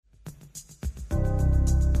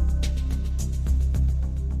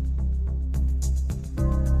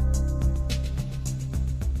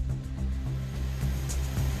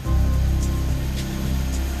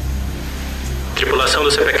gravação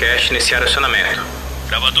do CPCast iniciar acionamento.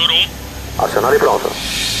 Gravador 1. Acionado e pronto.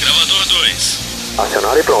 Gravador 2.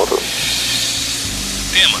 Acionado e pronto.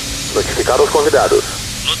 Tema. Notificar os convidados.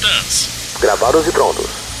 Notans. Gravados e prontos.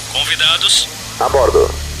 Convidados. A bordo.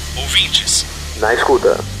 Ouvintes. Na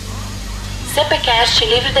escuta. CPCast,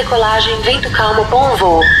 livre decolagem, vento calmo, bom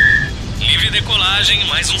voo. Livre decolagem,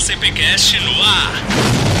 mais um CPCast no ar.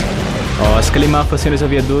 Oscar Lima, senhores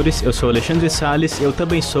aviadores, eu sou Alexandre Salles, eu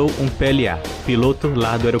também sou um PLA, piloto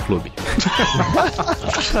lá do Aeroclube.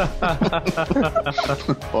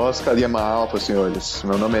 Oscar Lima Alfa, senhores.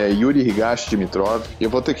 Meu nome é Yuri Higashi Dimitrov e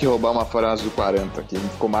eu vou ter que roubar uma frase do 40 que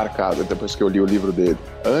ficou marcada depois que eu li o livro dele.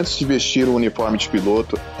 Antes de vestir o uniforme de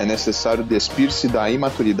piloto, é necessário despir-se da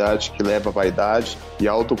imaturidade que leva à vaidade e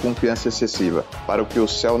à autoconfiança excessiva, para que o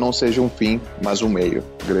céu não seja um fim, mas um meio.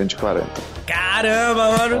 Grande 40.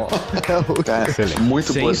 Caramba, mano!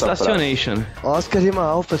 Muito boa essa frase. Oscar Lima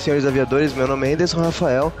Alfa, senhores aviadores, meu nome é Anderson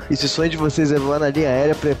Rafael e se o sonho de vocês é voar na linha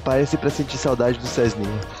aérea, prepare-se pra sentir saudade do Cessninha.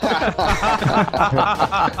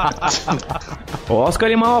 Oscar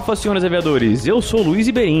Lima Alfa, senhores aviadores, eu sou Luiz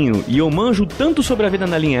Ibeirinho e eu manjo tanto sobre a vida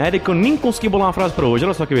na linha aérea que eu nem consegui bolar uma frase pra hoje,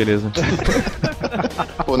 olha só que beleza.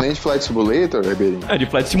 Pô, nem de Flight Simulator, Ribeirinho? De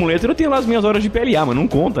Flight Simulator eu tenho lá as minhas horas de PLA, mas não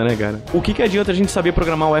conta, né, cara? O que adianta a gente saber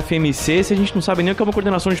programar o FMC se a gente não sabe nem o que é uma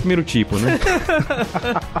coordenação de primeiro tipo, né?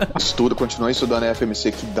 Continua estudando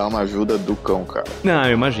FMC que dá uma ajuda do cão, cara. Não,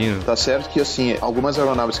 eu imagino. Tá certo que, assim, algumas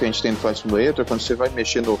aeronaves que a gente tem no Flight Simulator, quando você vai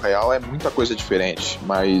mexer no real, é muita coisa diferente,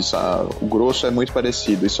 mas o grosso é muito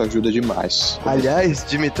parecido, isso ajuda demais. Aliás,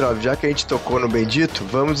 Dimitrov, já que a gente tocou no bendito,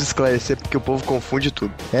 vamos esclarecer porque o povo confunde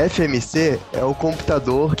tudo. FMC é o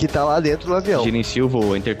computador que tá lá dentro do avião. Gerencia o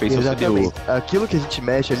voo, a interface é o CDU. Aquilo que a gente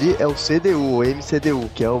mexe ali é o CDU, o MCDU,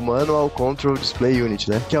 que é o Manual Control Display Unit,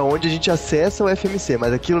 né? Que é onde a gente acessa o FMC,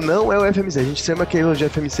 mas aquilo não é o FMC. A gente chama aquilo de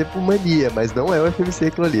FMC por mania, mas não é o FMC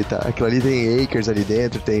aquilo ali, tá? Aquilo ali tem acres ali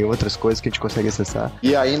dentro, tem outras coisas que a gente consegue acessar.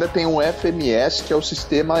 E ainda tem um FMS, que é o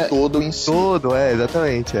sistema todo em si. Todo,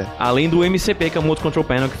 exatamente, Além do MCP, que é o Motor Control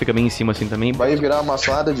Panel, que fica bem em cima assim também. Vai virar uma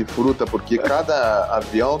salada de fruta, porque cada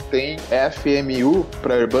avião tem FMU.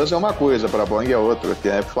 Pra Airbus é uma coisa, pra Boeing é outra, que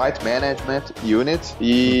é Flight Management Unit,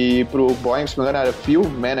 e pro Boeing, se não me engano, era Fuel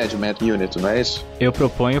Management Unit, não é isso? Eu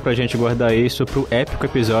proponho pra gente guardar isso pro épico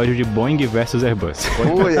episódio de Boeing vs Airbus.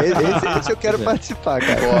 Pô, esse eu quero participar,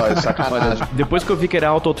 cara. Pô, sacanagem. Depois que eu vi que era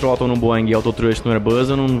Autothrottle no Boeing e Autothrust no Airbus,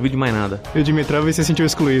 eu não vi de mais nada. E o Dimitrov se sentiu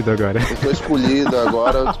excluído agora. Eu tô excluído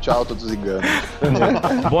agora, tchau, tô desligando.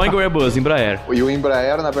 Boeing ou Airbus? Embraer. E o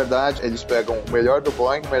Embraer, na verdade, eles pegam o melhor do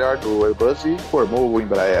Boeing, o melhor do Airbus e formou o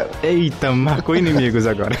Embraer. Eita, marcou inimigos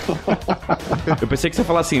agora. Eu pensei que você ia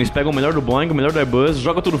falar assim, eles pegam o melhor do Boeing, o melhor do Airbus,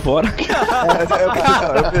 joga tudo fora.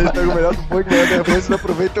 Eles pegam o melhor do Boeing, o melhor do Airbus e não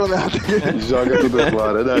aproveitam nada. Joga tudo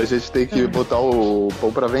fora. Não, a gente tem que botar o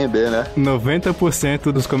pão pra vender, né?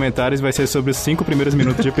 90% dos comentários vai ser sobre os 5 primeiros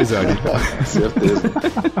minutos de episódio. Certeza.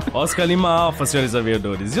 Oscar Lima Alfa, senhores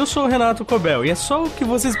aviadores. Eu sou o Renato Cobel e é só o que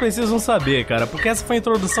vocês precisam saber, cara, porque essa foi a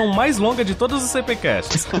introdução mais longa de todos os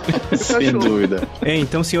CPcasts. Sem dúvida.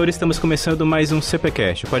 Então, senhores, estamos começando mais um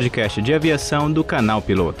CPcast, o podcast de aviação do canal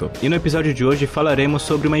Piloto. E no episódio de hoje falaremos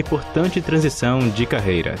sobre uma importante transição de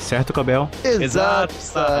carreira, certo, Cobel? Exato,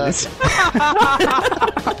 Salles.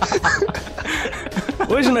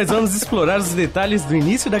 Hoje nós vamos explorar os detalhes do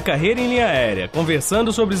início da carreira em linha aérea,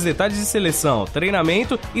 conversando sobre os detalhes de seleção,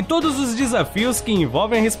 treinamento e todos os desafios que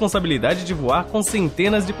envolvem a responsabilidade de voar com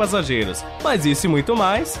centenas de passageiros. Mas isso e muito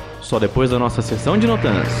mais, só depois da nossa sessão de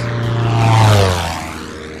Notans.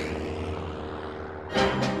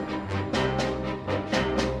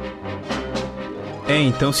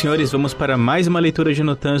 Então, senhores, vamos para mais uma leitura de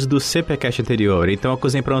Notans do CPcast anterior. Então,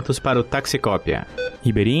 acusem prontos para o taxicópia.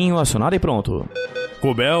 Ribeirinho, acionado e pronto.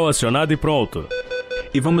 Cobel, acionado e pronto.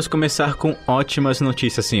 E vamos começar com ótimas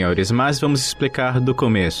notícias, senhores, mas vamos explicar do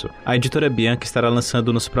começo. A editora Bianchi estará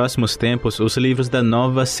lançando nos próximos tempos os livros da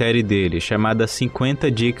nova série dele, chamada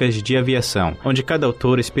 50 Dicas de Aviação, onde cada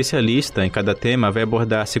autor especialista em cada tema vai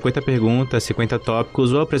abordar 50 perguntas, 50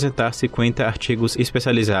 tópicos ou apresentar 50 artigos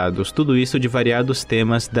especializados, tudo isso de variados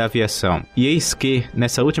temas da aviação. E eis que,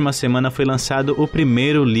 nessa última semana, foi lançado o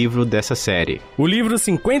primeiro livro dessa série. O livro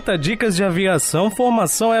 50 Dicas de Aviação,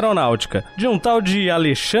 Formação Aeronáutica, de um tal de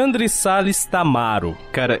Alexandre Salles Tamaro.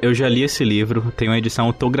 Cara, eu já li esse livro, tem uma edição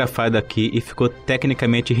autografada aqui e ficou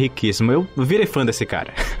tecnicamente riquíssimo. Eu virei fã desse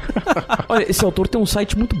cara. Olha, esse autor tem um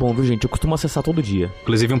site muito bom, viu, gente? Eu costumo acessar todo dia.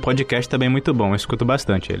 Inclusive um podcast também muito bom, eu escuto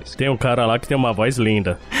bastante eles. Tem um cara lá que tem uma voz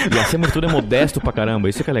linda. E acima de tudo é modesto pra caramba,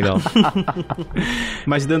 isso que é legal.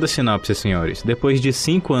 Mas dando a sinopse, senhores, depois de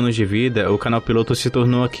 5 anos de vida, o Canal Piloto se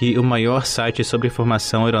tornou aqui o maior site sobre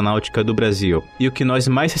formação aeronáutica do Brasil. E o que nós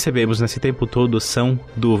mais recebemos nesse tempo todo são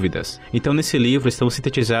dúvidas. Então nesse livro estão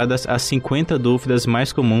sintetizadas as 50 dúvidas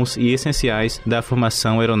mais comuns e essenciais da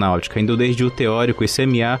formação aeronáutica, indo desde o teórico e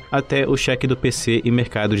CMA até o cheque do PC e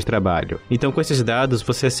mercado de trabalho. Então com esses dados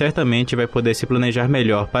você certamente vai poder se planejar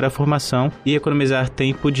melhor para a formação e economizar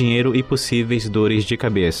tempo, dinheiro e possíveis dores de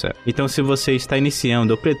cabeça. Então se você está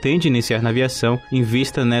iniciando ou pretende iniciar na aviação,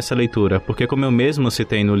 invista nessa leitura, porque como eu mesmo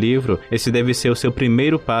citei no livro, esse deve ser o seu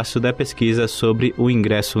primeiro passo da pesquisa sobre o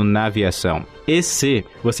ingresso na aviação. E se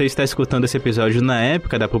você está escutando esse episódio na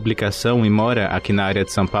época da publicação e mora aqui na área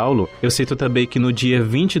de São Paulo, eu cito também que no dia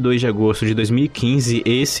 22 de agosto de 2015,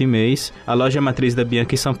 esse mês, a loja matriz da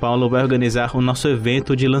Bianchi em São Paulo vai organizar o nosso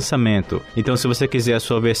evento de lançamento. Então se você quiser a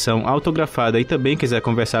sua versão autografada e também quiser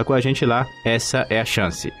conversar com a gente lá, essa é a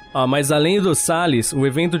chance. Mas além do Salles, o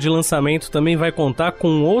evento de lançamento também vai contar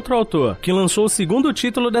com outro autor, que lançou o segundo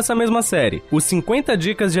título dessa mesma série, Os 50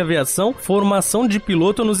 Dicas de Aviação, Formação de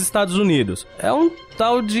Piloto nos Estados Unidos. É um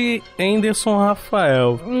tal de Anderson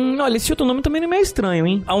Rafael. Olha, esse outro nome também não é meio estranho,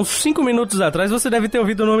 hein? Há uns 5 minutos atrás você deve ter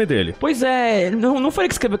ouvido o nome dele. Pois é, não foi ele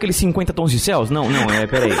que escreveu aqueles 50 tons de céus? Não,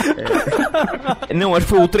 peraí. Não, acho que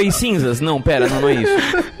foi o Três Cinzas. Não, pera, não é isso.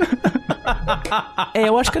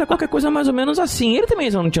 Eu acho que era qualquer coisa mais ou menos assim. Ele também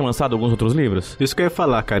já não tinha lançado alguns outros livros? Isso que eu ia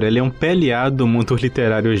falar, cara. Ele é um PLA do mundo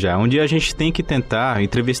literário já. Um dia a gente tem que tentar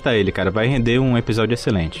entrevistar ele, cara. Vai render um episódio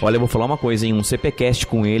excelente. Olha, eu vou falar uma coisa, hein? Um CPcast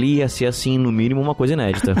com ele ia ser, assim, no mínimo, uma coisa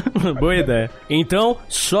inédita. Boa ideia. Então,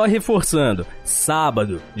 só reforçando.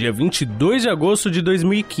 Sábado, dia 22 de agosto de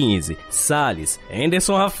 2015, Salles,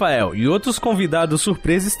 Anderson Rafael e outros convidados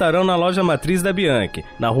surpresa estarão na loja matriz da Bianchi,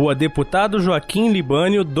 na rua Deputado Joaquim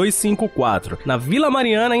Libânio 254, na Vila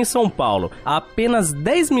Mariana, em São Paulo, a apenas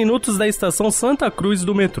 10 minutos da estação Santa Cruz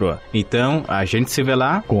do metrô. Então, a gente se vê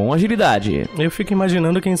lá com agilidade. Eu fico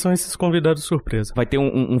imaginando quem são esses convidados surpresa. Vai ter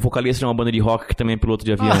um vocalista de uma banda de rock que também é piloto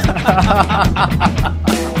de avião.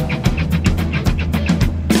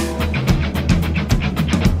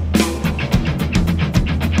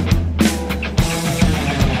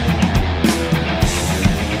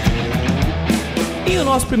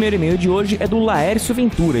 O nosso primeiro e-mail de hoje é do Laércio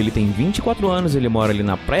Ventura. Ele tem 24 anos, ele mora ali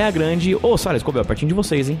na Praia Grande. Ô, Salles, Cobel, pertinho de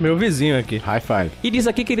vocês, hein? Meu vizinho aqui. High five. E diz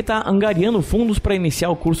aqui que ele tá angariando fundos pra iniciar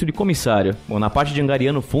o curso de comissário. Bom, na parte de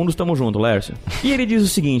angariando fundos, tamo junto, Laércio. E ele diz o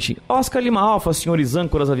seguinte: Oscar Lima Alfa, senhores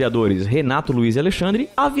âncoras aviadores, Renato, Luiz e Alexandre,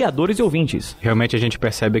 aviadores e ouvintes. Realmente a gente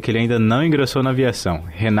percebe que ele ainda não ingressou na aviação.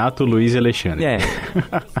 Renato, Luiz e Alexandre. É.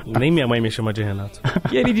 Nem minha mãe me chama de Renato.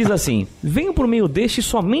 E ele diz assim: venho por meio deste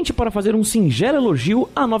somente para fazer um singelo elogio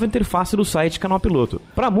à nova interface do site Canal Piloto.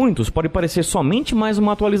 Para muitos pode parecer somente mais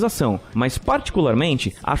uma atualização, mas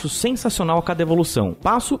particularmente acho sensacional a cada evolução,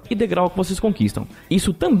 passo e degrau que vocês conquistam.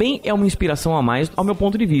 Isso também é uma inspiração a mais ao meu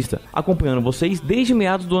ponto de vista, acompanhando vocês desde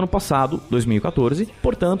meados do ano passado, 2014,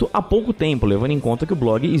 portanto há pouco tempo, levando em conta que o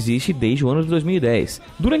blog existe desde o ano de 2010.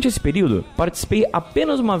 Durante esse período, participei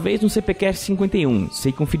apenas uma vez no CPcast 51,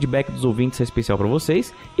 sei que um feedback dos ouvintes é especial para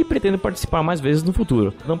vocês e pretendo participar mais vezes no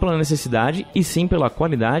futuro, não pela necessidade e sim pela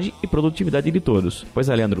qualidade e produtividade de todos. Pois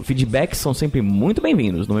é, Leandro, feedbacks são sempre muito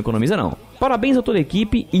bem-vindos, não economiza não. Parabéns a toda a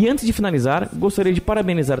equipe e antes de finalizar, gostaria de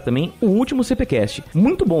parabenizar também o último CPcast.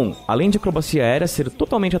 Muito bom, além de acrobacia aérea ser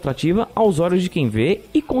totalmente atrativa aos olhos de quem vê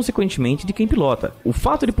e consequentemente de quem pilota. O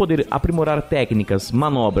fato de poder aprimorar técnicas,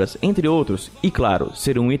 manobras, entre outros, e claro,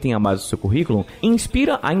 ser um item a mais do seu currículo,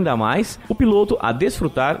 inspira ainda mais o piloto a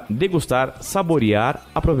desfrutar, degustar, saborear,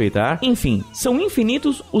 aproveitar, enfim, são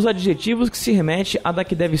infinitos os adjetivos que se remete a da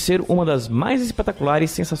que deve ser uma das mais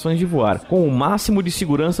espetaculares sensações de voar, com o máximo de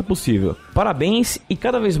segurança possível. Parabéns e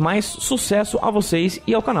cada vez mais sucesso a vocês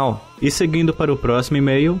e ao canal. E seguindo para o próximo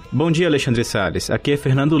e-mail. Bom dia, Alexandre Salles. Aqui é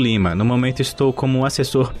Fernando Lima. No momento estou como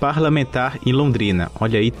assessor parlamentar em Londrina.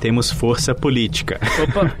 Olha aí, temos força política.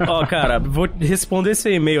 Opa, cara, vou responder esse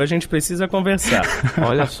e-mail. A gente precisa conversar.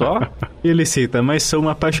 Olha só. Ele cita, mas sou um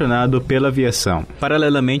apaixonado pela aviação.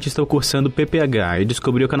 Paralelamente, estou cursando PPH e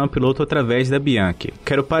descobri o Canal Piloto através da Bianchi.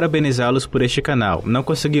 Quero parabenizá-los por este canal. Não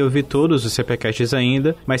consegui ouvir todos os CPcasts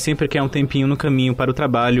ainda, mas sempre que há um tempinho no caminho para o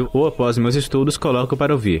trabalho ou após meus estudos, coloco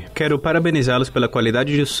para ouvir. Quero parabenizá-los pela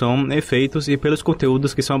qualidade de som, efeitos e pelos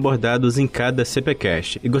conteúdos que são abordados em cada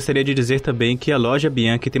CPcast. E gostaria de dizer também que a loja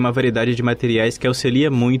Bianchi tem uma variedade de materiais que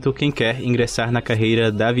auxilia muito quem quer ingressar na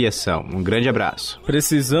carreira da aviação. Um grande abraço.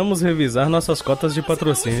 Precisamos revisar nossas cotas de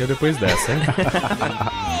patrocínio depois dessa, hein?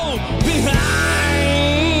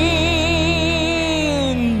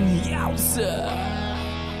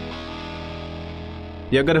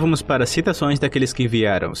 E agora vamos para citações daqueles que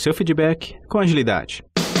enviaram seu feedback com agilidade.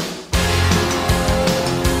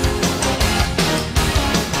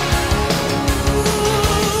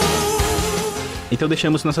 Então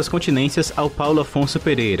deixamos nossas continências ao Paulo Afonso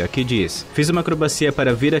Pereira, que diz: fiz uma acrobacia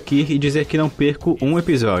para vir aqui e dizer que não perco um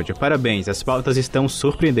episódio. Parabéns, as pautas estão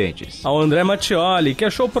surpreendentes. Ao André Mattioli, que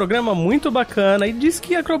achou o programa muito bacana e disse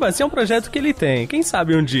que a acrobacia é um projeto que ele tem. Quem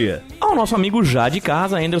sabe um dia. Ao nosso amigo já de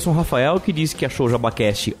casa, Anderson Rafael, que disse que achou o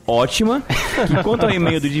Jabacast ótima, que quanto ao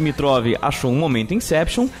e-mail do Dimitrov, achou um momento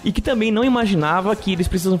Inception e que também não imaginava que eles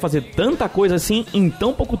precisam fazer tanta coisa assim em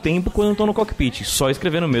tão pouco tempo quando estão no cockpit, só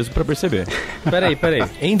escrevendo mesmo pra perceber. Peraí.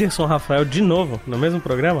 Anderson Rafael de novo, no mesmo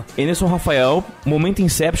programa? Anderson Rafael, momento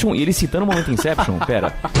Inception, e ele citando o momento Inception?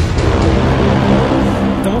 Pera.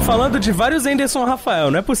 Estamos falando de vários Anderson Rafael,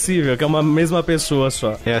 não é possível que é uma mesma pessoa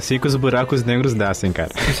só. É assim que os buracos negros nascem, cara.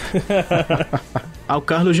 Ao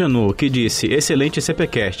Carlos Janu, que disse: excelente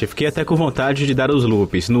CPcast, fiquei até com vontade de dar os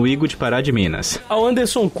loops no Igo de Pará de Minas. Ao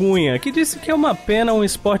Anderson Cunha, que disse que é uma pena um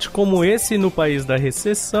esporte como esse no país da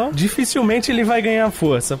recessão, dificilmente ele vai ganhar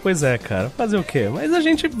força. Pois é, cara, fazer o quê? Mas a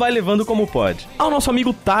gente vai levando como pode. Ao nosso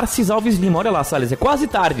amigo Tarsis Alves Lima, olha lá, Salles, é quase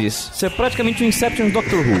Tardes. Isso é praticamente o Inception de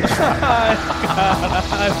Doctor Who.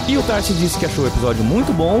 E o Tarsis disse que achou o episódio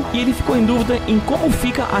muito bom e ele ficou em dúvida em como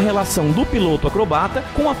fica a relação do piloto acrobata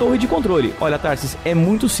com a torre de controle. Olha, Tarsis, é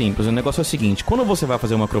muito simples. O negócio é o seguinte: quando você vai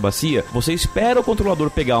fazer uma acrobacia, você espera o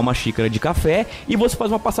controlador pegar uma xícara de café e você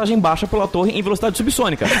faz uma passagem baixa pela torre em velocidade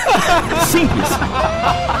subsônica. Simples.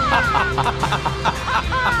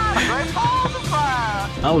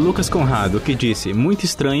 Ao Lucas Conrado, que disse: muito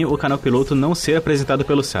estranho o Canal Piloto não ser apresentado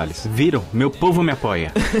pelo Salles. Viram? Meu povo me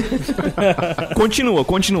apoia. Continua,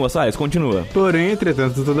 Salles, continua. Porém,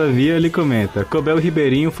 entretanto, todavia, ele comenta: Cobel e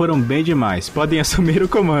Ribeirinho foram bem demais, podem assumir o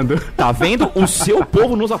comando. Tá vendo? O seu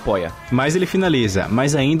povo nos apoia. Mas ele finaliza: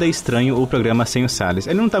 mas ainda é estranho o programa sem o Salles.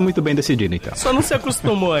 Ele não tá muito bem decidido, então. Só não se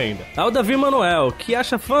acostumou ainda. Ao Davi Manuel, que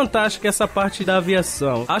acha fantástica essa parte da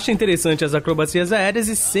aviação. Acha interessante as acrobacias aéreas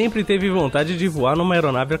e sempre teve vontade de voar numa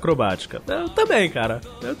aeronave acrobática. Eu também, cara.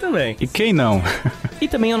 Eu também. E quem não? E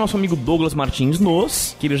também é o nosso amigo Douglas Martins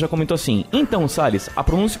Nos, que ele já comentou assim: então, Salles, a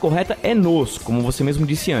pronúncia correta é nos, como você mesmo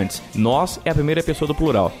disse antes. Nós é a primeira pessoa do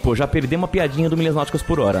plural. Pô, já perdemos uma piadinha do milhas náuticas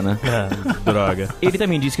por hora, né? Droga. Ele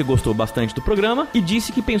também disse que gostou bastante do programa e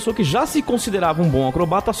disse que pensou que já se considerava um bom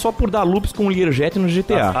acrobata só por dar loops com o Learjet no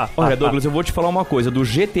GTA. Olha, Douglas, eu vou te falar uma coisa: do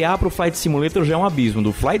GTA pro Flight Simulator já é um abismo.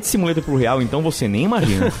 Do Flight Simulator pro real, então você nem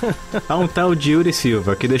imagina. Há um tal de Yuri Silva,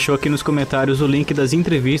 que deixou aqui nos comentários o link das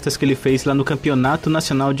entrevistas que ele fez lá no Campeonato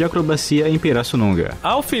Nacional de Acrobacia em Pirassununga.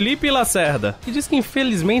 Ao Felipe Lacerda, que diz que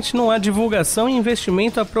infelizmente não há divulgação e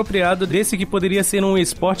investimento apropriado desse que poderia ser um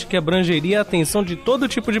esporte que abrangeria a atenção de todo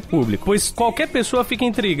tipo de público, pois qualquer pessoa fica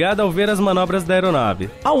intrigada ao ver as manobras da aeronave.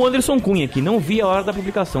 Ao Anderson Cunha, que não via a hora da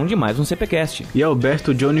publicação de mais um CPcast. E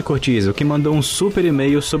Alberto Johnny Cortizo, que mandou um super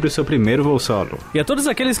e-mail sobre o seu primeiro voo solo. E a todos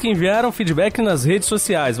aqueles que enviaram feedback nas redes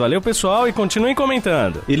sociais. Valeu, pessoal, e continuem comentando.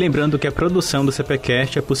 E lembrando que a produção do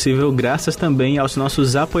CPcast é possível graças também aos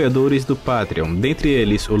nossos apoiadores do Patreon, dentre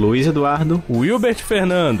eles o Luiz Eduardo, Wilbert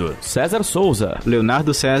Fernando, César Souza,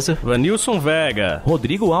 Leonardo César, Vanilson Vega,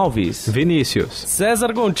 Rodrigo Alves, Vinícius,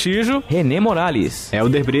 César Gontijo, René Morales,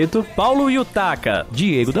 Helder Brito, Paulo Yutaka,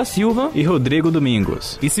 Diego da Silva e Rodrigo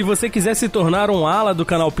Domingos. E se você quiser se tornar um ala do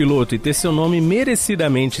Canal Piloto e ter seu nome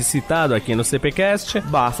merecidamente citado aqui no CPcast,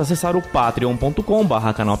 basta acessar o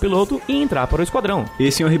patreon.com/canalpiloto e entrar para o esquadrão.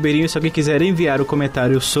 E senhor Ribeirinho, se alguém quiser enviar o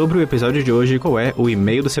comentário sobre o episódio de hoje, qual é o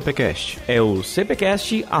e-mail do CPcast? É o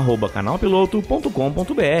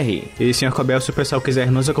cpcast@canalpiloto.com.br. E senhor Cobel, se o pessoal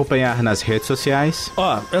quiser nos acompanhar nas redes sociais...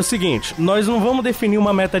 É o seguinte, nós não vamos definir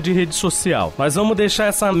uma meta de rede social. Nós vamos deixar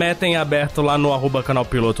essa meta em aberto lá no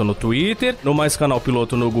 @canalpiloto no Twitter, no Mais Canal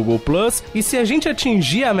Piloto no Google+, e se a gente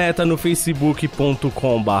atingir a meta no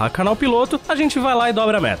facebook.com/canalpiloto, a gente vai lá e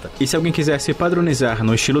dobra a meta. E se alguém quiser se padronizar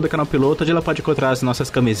no estilo do Canal Piloto, ela pode encontrar as nossas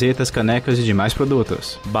camisetas, canecas e demais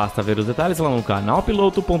produtos. Basta ver os detalhes lá no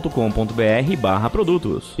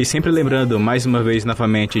canalpiloto.com.br/produtos. E sempre lembrando, mais uma vez,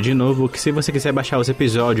 novamente, de novo, que se você quiser baixar os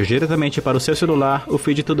episódios diretamente para o seu celular, o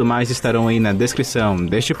feed e tudo mais estarão aí na descrição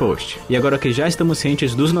deste post. E agora que já estamos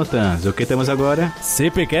cientes dos Notans, o que temos agora?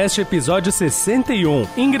 CPCast episódio 61,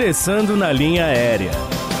 ingressando na linha aérea.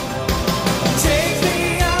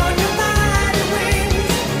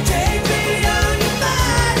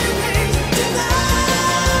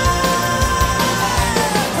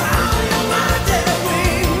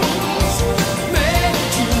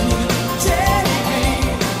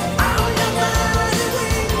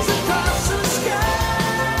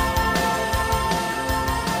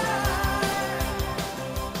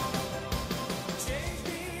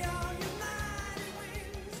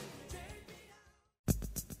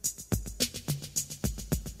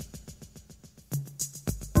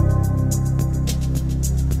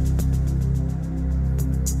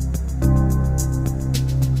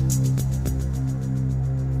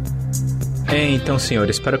 Então,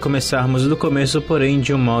 senhores, para começarmos do começo, porém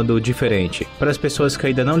de um modo diferente. Para as pessoas que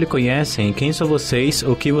ainda não lhe conhecem, quem são vocês,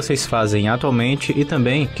 o que vocês fazem atualmente e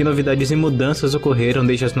também que novidades e mudanças ocorreram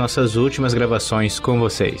desde as nossas últimas gravações com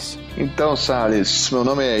vocês. Então, Salles, meu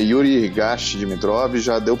nome é Yuri Higashi Dimitrov,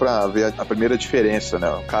 já deu pra ver a primeira diferença, né?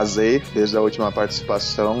 Eu casei desde a última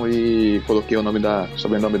participação e coloquei o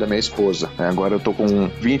sobrenome da minha esposa. Agora eu tô com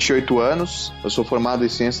 28 anos, eu sou formado em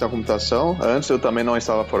ciência da computação, antes eu também não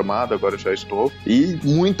estava formado, agora eu já estou. E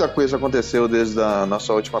muita coisa aconteceu desde a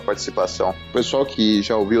nossa última participação. O pessoal que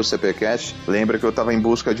já ouviu o CPCast lembra que eu estava em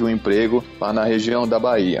busca de um emprego lá na região da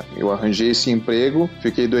Bahia. Eu arranjei esse emprego,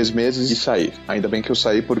 fiquei 2 meses e saí. Ainda bem que eu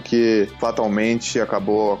saí porque fatalmente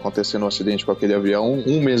acabou acontecendo um acidente com aquele avião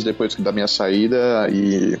 1 mês depois da minha saída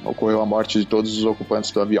e ocorreu a morte de todos os ocupantes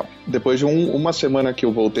do avião. Depois de uma semana que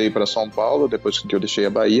eu voltei para São Paulo, depois que eu deixei a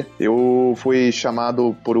Bahia, eu fui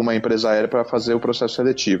chamado por uma empresa aérea para fazer o processo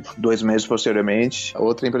seletivo. 2 meses posteriormente,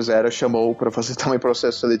 outra empresa aérea chamou para fazer também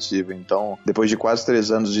processo seletivo. Então, depois de quase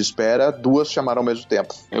 3 anos de espera, 2 chamaram ao mesmo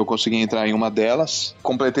tempo. Eu consegui entrar em uma delas,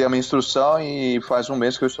 completei a minha instrução e faz 1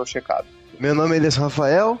 mês que eu estou checado. Meu nome é Elias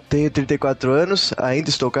Rafael, tenho 34 anos, ainda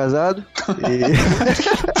estou casado.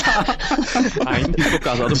 Ainda estou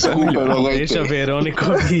casado. Desculpa, não deixa a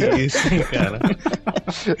Verônica ouvir isso, hein, cara.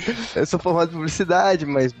 Eu sou formado em publicidade,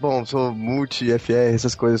 mas, bom, sou multi-FR,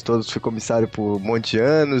 essas coisas todas, fui comissário por um monte de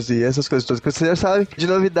anos e essas coisas todas que você já sabe. De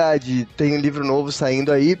novidade, tem um livro novo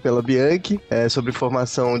saindo aí pela Bianchi, sobre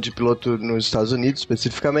formação de piloto nos Estados Unidos,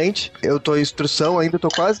 especificamente. Eu tô em instrução, ainda tô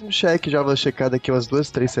quase no cheque, já vou checar daqui umas 2,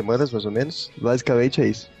 3 semanas, mais ou menos. Basicamente é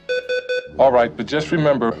isso. Alright, but just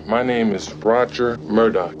remember, my name is Roger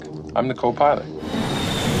Murdoch. I'm the co-pilot.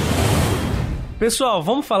 Pessoal,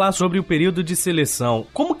 vamos falar sobre o período de seleção.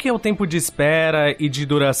 Como que é o tempo de espera e de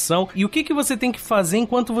duração? E o que você tem que fazer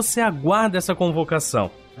enquanto você aguarda essa convocação?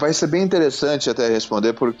 Vai ser bem interessante até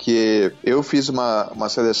responder, porque eu fiz uma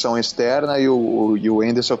seleção externa e o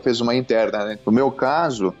Anderson fez uma interna, né? No meu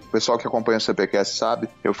caso, o pessoal que acompanha o CPCast sabe,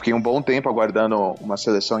 eu fiquei um bom tempo aguardando uma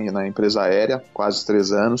seleção na empresa aérea, quase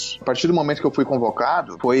 3 anos. A partir do momento que eu fui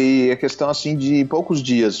convocado, foi a questão assim de poucos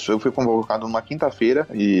dias. Eu fui convocado numa quinta-feira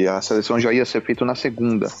e a seleção já ia ser feita na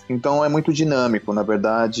segunda. Então é muito dinâmico. Na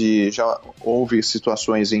verdade, já houve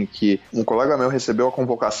situações em que um colega meu recebeu a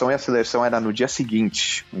convocação e a seleção era no dia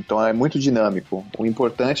seguinte. Então é muito dinâmico. O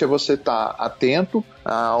importante é você estar atento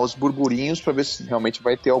aos burburinhos para ver se realmente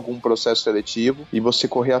vai ter algum processo seletivo e você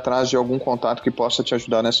correr atrás de algum contato que possa te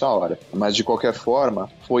ajudar nessa hora. Mas de qualquer forma,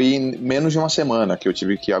 foi em menos de uma semana que eu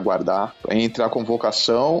tive que aguardar entre a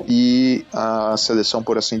convocação e a seleção,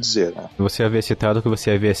 por assim dizer, né? Você havia citado que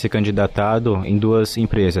você havia se candidatado em 2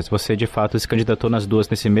 empresas. Você de fato se candidatou nas 2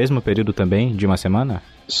 nesse mesmo período também, de uma semana?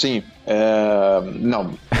 Sim.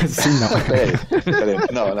 Não. Sim, não. Peraí.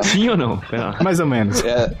 Não. Sim ou não? Mais ou menos.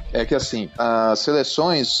 É que assim, as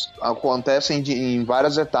seleções acontecem em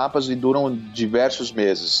várias etapas e duram diversos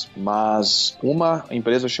meses, mas uma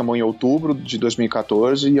empresa chamou em outubro de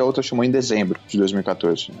 2014 e a outra chamou em dezembro de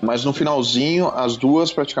 2014. Mas no finalzinho, as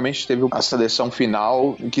 2 praticamente teve a seleção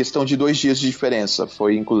final em questão de 2 dias de diferença.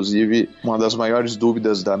 Foi inclusive uma das maiores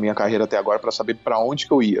dúvidas da minha carreira até agora para saber para onde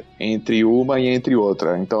que eu ia, entre uma e entre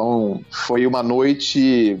outra. Então foi uma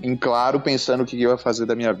noite em claro pensando o que eu ia fazer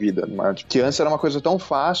da minha vida, que antes era uma coisa tão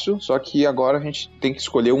fácil, só que agora a gente tem que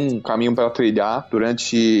escolher um caminho para trilhar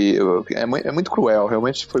durante... É muito cruel,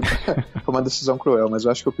 realmente foi uma decisão cruel, mas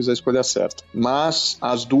eu acho que eu fiz a escolha certa. Mas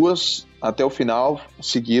as 2, até o final,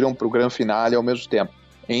 seguiram para o grande finale ao mesmo tempo.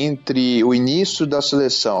 entre o início da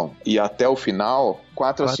seleção e até o final,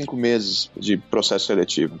 4 a 5 meses de processo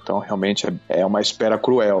seletivo. Então, realmente, é uma espera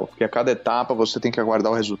cruel. Porque a cada etapa você tem que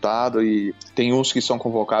aguardar o resultado e tem uns que são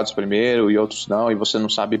convocados primeiro e outros não, e você não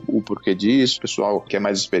sabe o porquê disso, o pessoal que é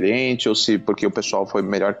mais experiente, ou se porque o pessoal foi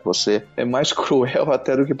melhor que você. É mais cruel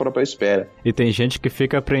até do que a própria espera. E tem gente que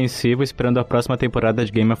fica apreensivo esperando a próxima temporada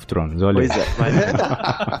de Game of Thrones. Olha. Pois é.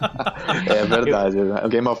 É verdade. O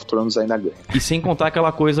Game of Thrones ainda ganha. E sem contar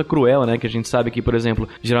aquela coisa cruel, né? Que a gente sabe que, por exemplo,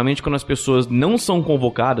 geralmente quando as pessoas não são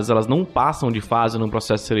convocadas, elas não passam de fase no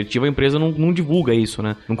processo seletivo, a empresa não divulga isso,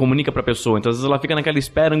 né? Não comunica pra pessoa. Então, às vezes, ela fica naquela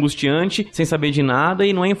espera angustiante, sem saber de nada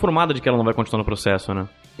e não é informada de que ela não vai continuar no processo, né?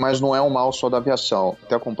 Mas não é um mal só da aviação.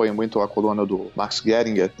 Até acompanho muito a coluna do Max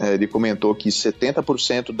Geringer. Ele comentou que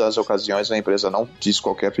 70% das ocasiões a empresa não diz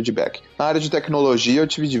qualquer feedback. Na área de tecnologia, eu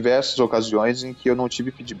tive diversas ocasiões em que eu não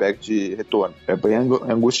tive feedback de retorno. É bem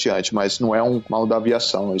angustiante, mas não é um mal da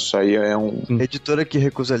aviação. Isso aí é um... Editora que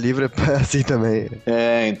recusa livro é assim também.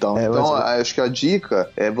 Então acho que a dica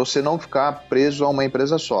é você não ficar preso a uma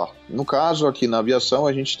empresa só. No caso, aqui na aviação,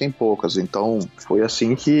 a gente tem poucas. Então, foi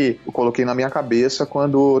assim que eu coloquei na minha cabeça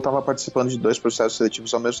quando eu estava participando de 2 processos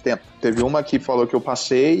seletivos ao mesmo tempo. Teve uma que falou que eu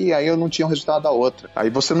passei e aí eu não tinha o resultado da outra. Aí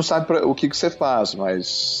você não sabe o que você faz,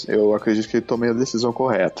 mas eu acredito que tomei a decisão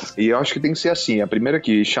correta. E eu acho que tem que ser assim. A primeira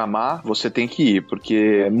que chamar, você tem que ir,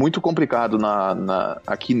 porque é muito complicado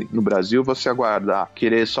aqui no Brasil você aguardar,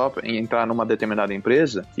 querer só entrar numa determinada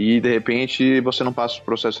empresa e de repente você não passa o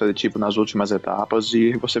processo seletivo nas últimas etapas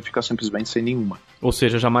e você fica simplesmente sem nenhuma. Ou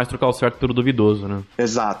seja, jamais trocar o certo pelo duvidoso, né?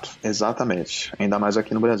 Exatamente. Ainda mais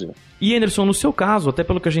aqui no Brasil. E Anderson, no seu caso, até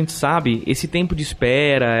pelo que a gente sabe, esse tempo de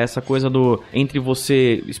espera, essa coisa entre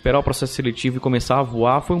você esperar o processo seletivo e começar a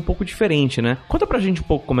voar foi um pouco diferente, né? Conta pra gente um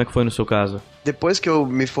pouco como é que foi no seu caso. Depois que eu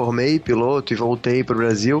me formei piloto e voltei pro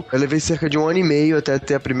Brasil, eu levei cerca de 1 ano e meio até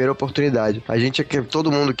ter a primeira oportunidade.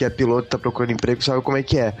 Todo mundo que é piloto, tá procurando emprego, sabe como é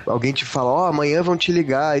que é. Alguém te fala, amanhã vão te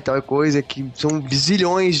ligar e tal, é coisa que são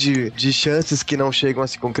zilhões de chances que não chegam a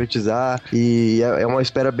se concretizar e é uma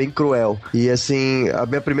espera bem cruel. E assim, a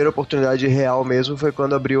minha primeira oportunidade real mesmo foi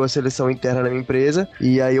quando abriu a seleção interna na minha empresa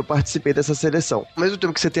e aí eu participei dessa seleção. Ao mesmo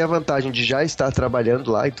tempo que você tem a vantagem de já estar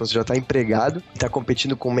trabalhando lá, então você já está empregado, está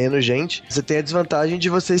competindo com menos gente, você tem a desvantagem de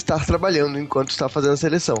você estar trabalhando enquanto está fazendo a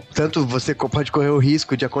seleção. Tanto você pode correr o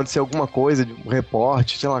risco de acontecer alguma coisa, de um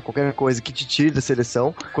reporte, sei lá, qualquer coisa que te tire da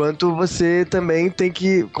seleção, quanto você também tem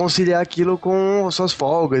que conciliar aquilo com suas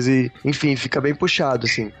folgas e, enfim, fica bem puxado,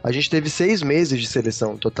 assim. A gente teve 6 meses de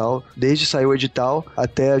seleção total, desde sair o edital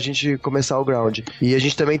até a gente começar o ground. E a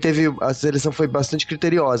gente também a seleção foi bastante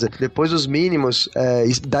criteriosa. Depois os mínimos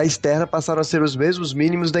da externa passaram a ser os mesmos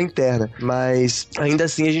mínimos da interna, mas ainda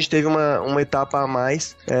assim a gente teve uma etapa a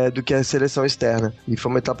mais do que a seleção externa. E foi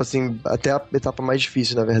uma etapa, assim, até a etapa mais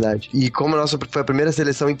difícil, na verdade. E como a nossa foi a primeira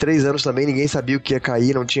seleção em 3 anos também, ninguém sabia o que ia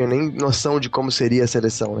cair, não tinha nem noção de como seria a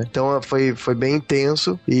seleção, né? Então foi bem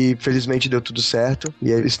intenso e felizmente deu tudo certo e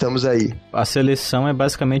estamos aí. A seleção é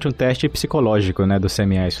basicamente um teste psicológico, né, do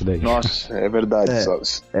CMA, isso daí. Nossa, é verdade,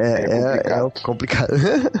 é complicado.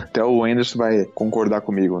 Até o Anderson vai concordar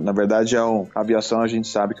comigo. Na verdade, a aviação a gente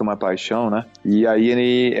sabe que é uma paixão, né? E aí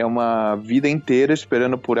ele é uma vida inteira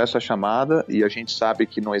esperando por essa chamada e a gente sabe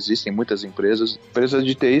que não existem muitas empresas. Empresas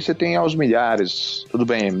de TI você tem aos milhares. Tudo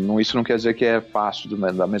bem, isso não quer dizer que é fácil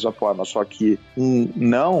da mesma forma, só que um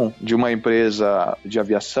não de uma empresa de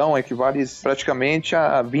aviação equivale praticamente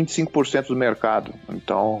a 25% do mercado.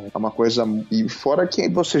 Então, é uma coisa... E fora que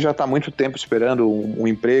você já está há muito tempo esperando um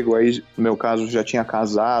emprego, aí no meu caso já tinha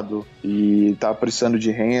casado e estava precisando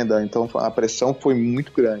de renda, então a pressão foi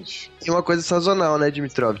muito grande. E uma coisa sazonal, né,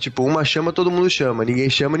 Dimitrov? Tipo, uma chama, todo mundo chama. Ninguém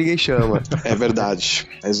chama, ninguém chama. É verdade.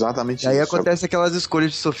 Exatamente isso. Aí acontece aquelas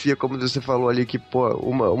escolhas de Sofia, como você falou ali, que,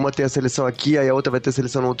 uma tem a seleção aqui, aí a outra vai ter a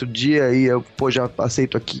seleção no outro dia, aí eu, já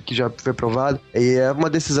aceito aqui, que já foi aprovado. E é uma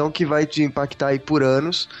decisão que vai te impactar aí por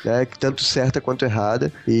anos, né, tanto certa quanto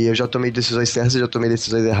errada. E eu já tomei decisões certas, já tomei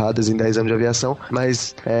decisões erradas em 10 anos de aviação,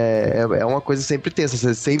 mas é uma coisa sempre tensa.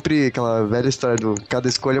 Você sempre, aquela velha história cada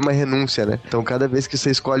escolha é uma renúncia, né? Então, cada vez que você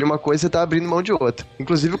escolhe uma coisa, você tá abrindo mão de outra.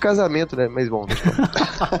 Inclusive o casamento, né? Mas bom,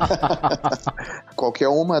 qualquer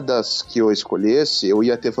uma das que eu escolhesse, eu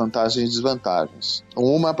ia ter vantagens e desvantagens.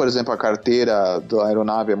 Uma, por exemplo, a carteira da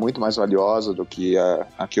aeronave é muito mais valiosa do que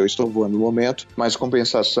a que eu estou voando no momento, mas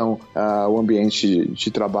compensação, o ambiente de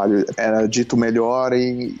trabalho era dito melhor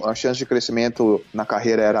e a chance de crescimento na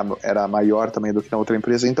carreira era maior também do que na outra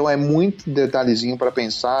empresa. Então é muito detalhezinho para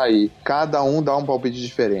pensar e cada um dá um palpite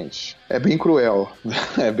diferente. É bem cruel.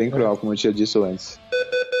 É bem cruel, como eu tinha dito antes.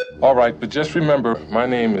 All right, but just remember, my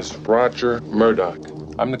name is Roger Murdoch.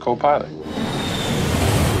 I'm the co-pilot.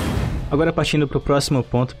 Agora, partindo para o próximo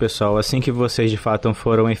ponto, pessoal, assim que vocês de fato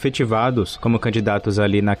foram efetivados como candidatos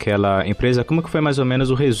ali naquela empresa, como que foi mais ou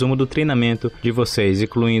menos o resumo do treinamento de vocês,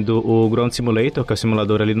 incluindo o Ground Simulator, que é o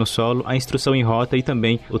simulador ali no solo, a instrução em rota e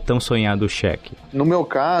também o tão sonhado check? No meu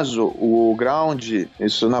caso, o Ground,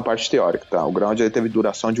 isso na parte teórica, tá? O Ground ele teve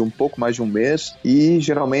duração de um pouco mais de um mês e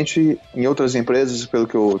geralmente em outras empresas, pelo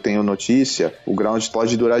que eu tenho notícia, o Ground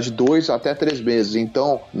pode durar de 2 até 3 meses.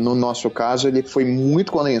 Então, no nosso caso, ele foi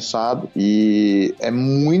muito condensado e é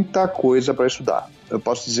muita coisa para estudar. Eu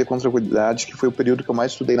posso dizer com tranquilidade que foi o período que eu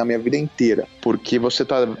mais estudei na minha vida inteira, porque você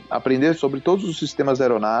está aprendendo sobre todos os sistemas da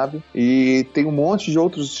aeronave e tem um monte de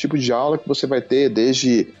outros tipos de aula que você vai ter,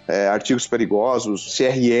 desde artigos perigosos,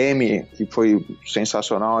 CRM, que foi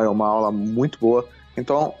sensacional, é uma aula muito boa.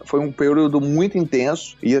 Então, foi um período muito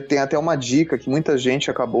intenso e tem até uma dica que muita gente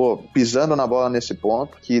acabou pisando na bola nesse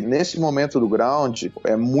ponto, que nesse momento do Ground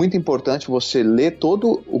é muito importante você ler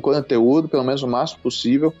todo o conteúdo, pelo menos o máximo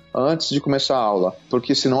possível, antes de começar a aula,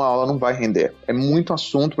 porque senão a aula não vai render. É muito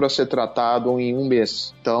assunto para ser tratado em um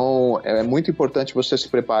mês. Então, é muito importante você se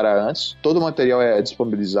preparar antes. Todo o material é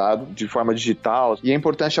disponibilizado de forma digital e é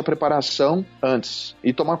importante a preparação antes.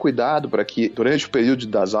 E tomar cuidado para que, durante o período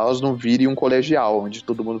das aulas, não vire um colegial, onde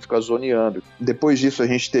todo mundo fica zoneando. Depois disso, a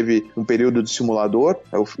gente teve um período de simulador.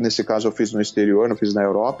 Nesse caso, eu fiz no exterior, não fiz na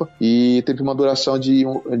Europa. E teve uma duração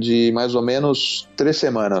de mais ou menos 3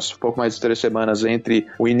 semanas, um pouco mais de 3 semanas entre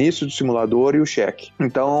o início do simulador e o check.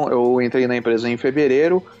 Então, eu entrei na empresa em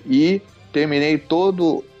fevereiro e terminei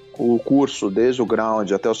todo o curso, desde o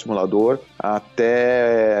Ground até o simulador,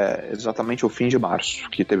 até exatamente o fim de março,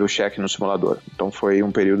 que teve o check no simulador. Então, foi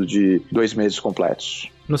um período de 2 meses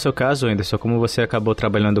completos. No seu caso, Anderson, como você acabou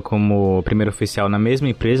trabalhando como primeiro oficial na mesma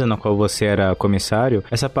empresa na qual você era comissário,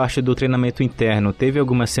 essa parte do treinamento interno teve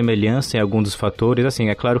alguma semelhança em algum dos fatores? Assim,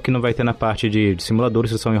 é claro que não vai ter na parte de simulador,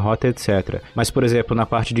 instrução em rota, etc. Mas, por exemplo, na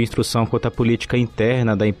parte de instrução quanto à política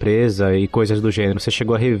interna da empresa e coisas do gênero, você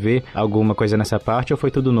chegou a rever alguma coisa nessa parte ou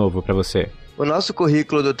foi tudo novo para você? O nosso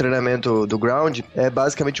currículo do treinamento do Ground é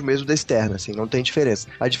basicamente o mesmo da externa, assim, não tem diferença.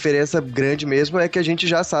 A diferença grande mesmo é que a gente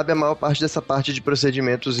já sabe a maior parte dessa parte de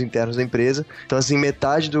procedimentos internos da empresa. Então, assim,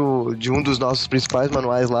 metade de um dos nossos principais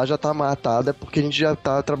manuais lá já tá matada, porque a gente já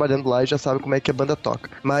tá trabalhando lá e já sabe como é que a banda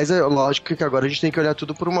toca. Mas é lógico que agora a gente tem que olhar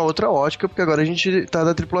tudo por uma outra ótica, porque agora a gente tá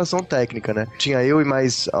na tripulação técnica, né? Tinha eu e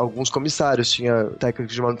mais alguns comissários, tinha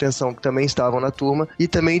técnicos de manutenção que também estavam na turma, e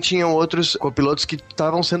também tinham outros copilotos que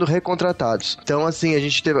estavam sendo recontratados. Então, assim,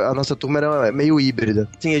 a nossa turma era meio híbrida.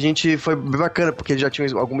 Sim, a gente foi bem bacana, porque eles já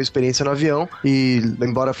tinham alguma experiência no avião, e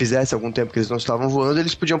embora fizesse algum tempo que eles não estavam voando,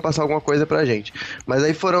 eles podiam passar alguma coisa pra gente. Mas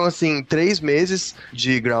aí foram, assim, 3 meses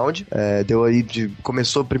de Ground,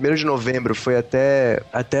 começou 1º de novembro, foi até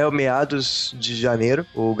meados de janeiro,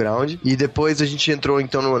 o Ground, e depois a gente entrou,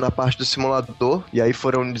 então, na parte do simulador, e aí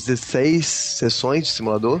foram 16 sessões de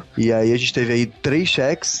simulador, e aí a gente teve aí 3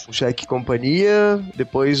 cheques, um cheque companhia,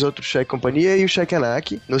 depois outro cheque companhia e o cheque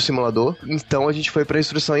ANAC no simulador. Então a gente foi pra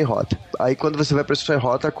instrução em rota. Aí quando você vai pra instrução em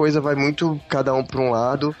rota, a coisa vai muito cada um pra um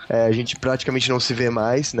lado, a gente praticamente não se vê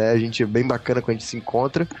mais, né? A gente é bem bacana quando a gente se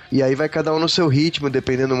encontra, e aí vai cada um no seu ritmo,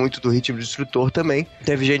 dependendo muito do ritmo do instrutor também.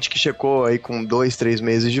 Teve gente que checou aí com 2, 3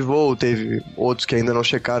 meses de voo, teve outros que ainda não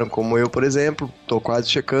checaram, como eu, por exemplo, tô quase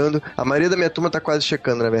checando. A maioria da minha turma tá quase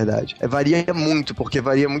checando, na verdade. Varia muito, porque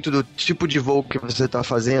varia muito do tipo de voo que você tá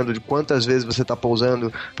fazendo, de quantas vezes você tá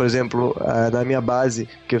pousando. Por exemplo, na minha base,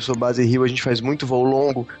 que eu sou base Rio, a gente faz muito voo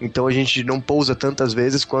longo, então a gente não pousa tantas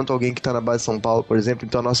vezes quanto alguém que tá na base São Paulo, por exemplo,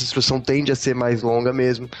 então a nossa instrução tende a ser mais longa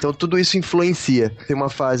mesmo. Então tudo isso influencia. Tem uma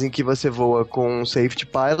fase em que você voa com um safety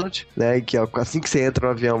pilot, né, que assim que você entra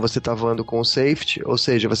no avião, você tá voando com o safety, ou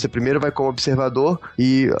seja, você primeiro vai como observador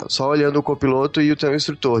e só olhando o copiloto e o teu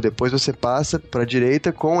instrutor, depois você passa pra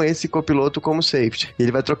direita com esse copiloto como safety. E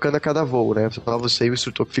ele vai trocando a cada voo, né, só você e o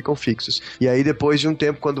instrutor que ficam fixos. E aí depois de um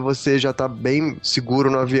tempo, quando você já tá bem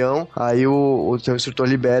seguro no avião, aí o seu instrutor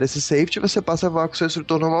libera esse safety e você passa a voar com o seu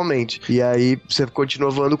instrutor normalmente. E aí você continua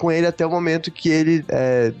voando com ele até o momento que ele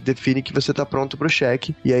define que você tá pronto pro check,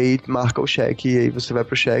 e aí marca o check, e aí você vai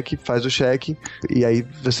pro check, faz o check, e aí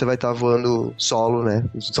você vai estar voando solo, né?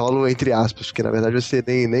 Solo entre aspas, porque na verdade você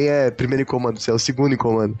nem é primeiro em comando, você é o segundo em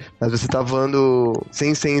comando, mas você tá voando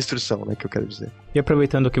sem instrução, né, que eu quero dizer. E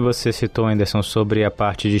aproveitando o que você citou, Anderson, sobre a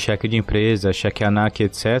parte de cheque de empresa, cheque ANAC,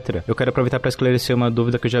 etc., eu quero aproveitar para esclarecer uma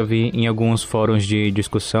dúvida que eu já vi em alguns fóruns de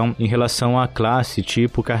discussão em relação à classe,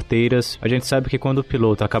 tipo carteiras. A gente sabe que quando o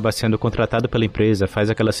piloto acaba sendo contratado pela empresa, faz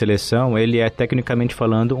aquela seleção, ele é, tecnicamente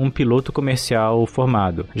falando, um piloto comercial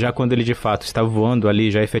formado. Já quando ele de fato está voando ali,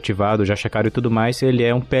 já efetivado, já checado e tudo mais, ele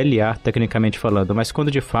é um PLA, tecnicamente falando. Mas quando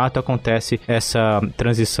de fato acontece essa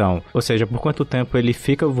transição, ou seja, por quanto tempo ele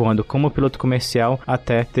fica voando como piloto comercial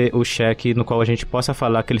até ter o cheque no qual a gente possa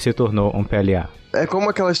falar que ele se tornou um PLA? É como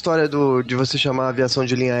aquela história de você chamar a aviação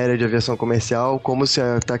de linha aérea de aviação comercial, como se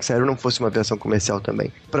a táxi aéreo não fosse uma aviação comercial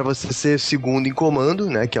também. Para você ser segundo em comando,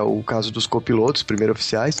 né, que é o caso dos copilotos, primeiro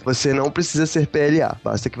oficiais, você não precisa ser PLA,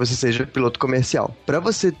 basta que você seja piloto comercial. Para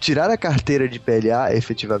você tirar a carteira de PLA,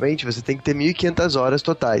 efetivamente, você tem que ter 1.500 horas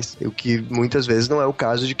totais, o que muitas vezes não é o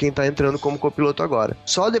caso de quem está entrando como copiloto agora.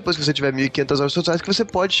 Só depois que você tiver 1.500 horas totais que você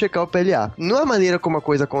pode checar o PLA. Na maneira como a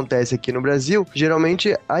coisa acontece aqui no Brasil,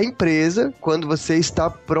 geralmente a empresa, quando você está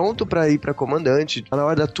pronto para ir para comandante, na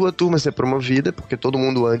hora da tua turma ser promovida, porque todo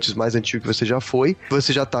mundo antes, mais antigo que você já foi,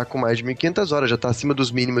 você já tá com mais de 1.500 horas, já tá acima dos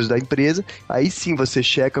mínimos da empresa, aí sim você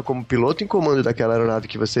checa como piloto em comando daquela aeronave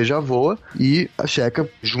que você já voa e checa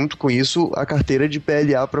junto com isso a carteira de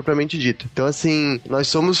PLA propriamente dita. Então assim, nós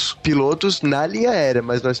somos pilotos na linha aérea,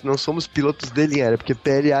 mas nós não somos pilotos de linha aérea, porque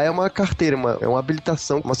PLA é uma carteira, é uma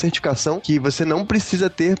habilitação, uma certificação que você não precisa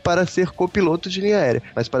ter para ser copiloto de linha aérea,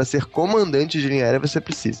 mas para ser comandante de linha aérea você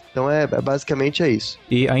precisa. Então basicamente é isso.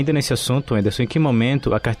 E ainda nesse assunto, Anderson, em que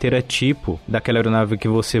momento a carteira tipo daquela aeronave que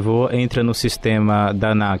você voa entra no sistema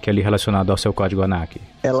da ANAC ali relacionado ao seu código ANAC?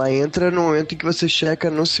 Ela entra no momento em que você checa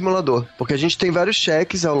no simulador, porque a gente tem vários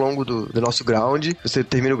cheques ao longo do nosso ground. Você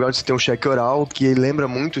termina o ground, você tem um cheque oral, que lembra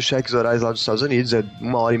muito os cheques orais lá dos Estados Unidos, é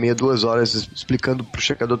 1h30, 2 horas explicando pro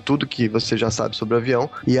checador tudo que você já sabe sobre o avião,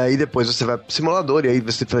 e aí depois você vai pro simulador, e aí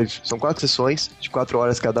você faz, são 4 sessões, de 4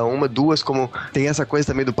 horas cada uma, 2 como tem essa coisa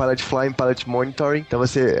também do Pilot Flying, Pilot Monitoring, então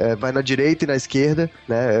você vai na direita e na esquerda,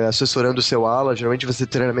 né, assessorando o seu ala. Geralmente você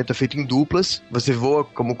treinamento é feito em duplas, você voa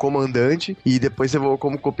como comandante e depois você voa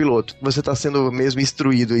como copiloto. Você está sendo mesmo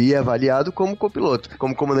instruído e avaliado como copiloto.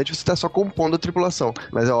 Como comandante você está só compondo a tripulação,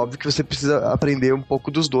 mas é óbvio que você precisa aprender um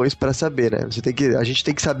pouco dos dois para saber, né? A gente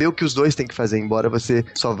tem que saber o que os dois têm que fazer, embora você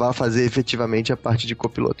só vá fazer efetivamente a parte de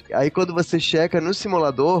copiloto. Aí quando você checa no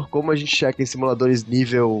simulador, como a gente checa em simuladores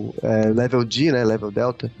nível level D, né, level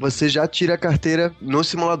Delta, você já tira a carteira no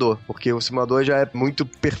simulador, porque o simulador já é muito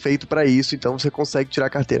perfeito para isso, então você consegue tirar a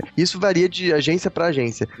carteira. Isso varia de agência para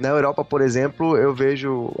agência. Na Europa, por exemplo, eu vejo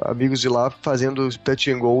amigos de lá fazendo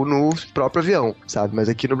touch and go no próprio avião, sabe? Mas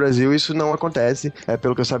aqui no Brasil isso não acontece.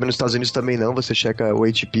 Pelo que eu saiba, nos Estados Unidos também não. Você checa o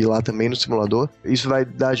ATP lá também no simulador. Isso vai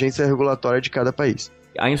da agência regulatória de cada país.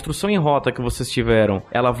 A instrução em rota que vocês tiveram,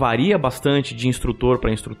 ela varia bastante de instrutor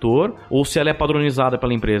para instrutor, ou se ela é padronizada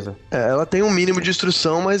pela empresa? Ela tem um mínimo de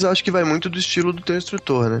instrução, mas acho que vai muito do estilo do teu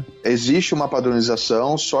instrutor, né? Existe uma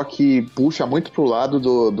padronização, só que puxa muito pro lado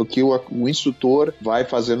do que o instrutor vai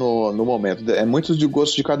fazer no momento. É muito de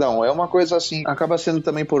gosto de cada um. É uma coisa assim, acaba sendo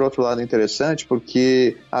também, por outro lado, interessante,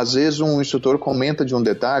 porque às vezes um instrutor comenta de um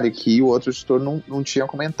detalhe que o outro instrutor não tinha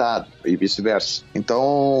comentado, e vice-versa.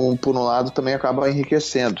 Então, por um lado, também acaba enriquecendo.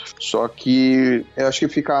 Só que eu acho que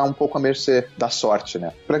fica um pouco à mercê da sorte,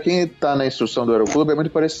 né? Pra quem tá na instrução do aeroclube é muito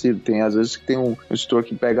parecido. Tem às vezes que tem um instrutor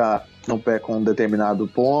que não pega um determinado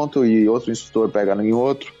ponto e outro instrutor pega em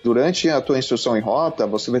outro. Durante a tua instrução em rota,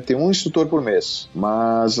 você vai ter um instrutor por mês,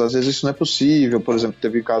 mas às vezes isso não é possível. Por exemplo,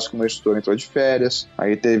 teve um caso que o meu instrutor entrou de férias,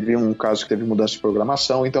 aí teve um caso que teve mudança de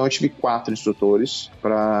programação, então eu tive 4 instrutores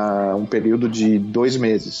para um período de 2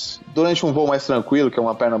 meses. Durante um voo mais tranquilo, que é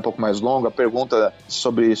uma perna um pouco mais longa, pergunta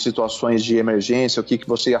sobre situações de emergência, o que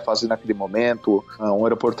você ia fazer naquele momento, um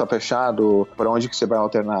aeroporto está fechado, para onde que você vai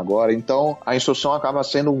alternar agora. Então a instrução acaba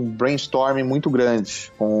sendo um brainstorming muito grande.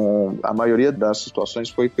 Com a maioria das situações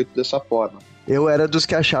foi feito dessa forma. Eu era dos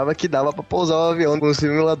que achava que dava pra pousar o avião com o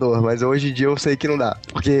simulador, mas hoje em dia eu sei que não dá.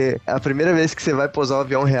 Porque a primeira vez que você vai pousar um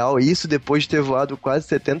avião real, isso depois de ter voado quase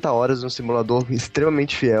 70 horas num simulador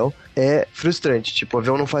extremamente fiel, é frustrante. Tipo, o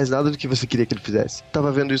avião não faz nada do que você queria que ele fizesse.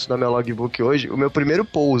 Tava vendo isso na minha logbook hoje. O meu primeiro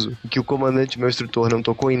pouso, em que o comandante, meu instrutor, não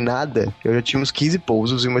tocou em nada, eu já tinha uns 15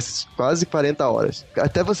 pousos e umas quase 40 horas.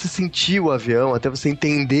 Até você sentir o avião, até você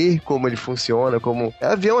entender como ele funciona, como... O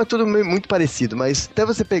avião é tudo muito parecido, mas até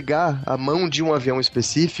você pegar a mão de um avião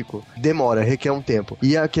específico, demora, requer um tempo.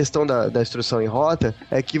 E a questão da instrução em rota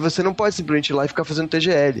é que você não pode simplesmente ir lá e ficar fazendo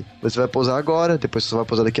TGL. Você vai pousar agora, depois você vai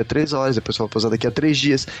pousar daqui a 3 horas, depois você vai pousar daqui a 3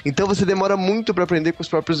 dias. Então você demora muito para aprender com os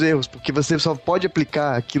próprios erros, porque você só pode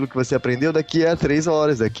aplicar aquilo que você aprendeu daqui a 3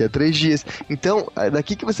 horas, daqui a 3 dias. Então,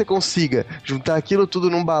 daqui que você consiga juntar aquilo tudo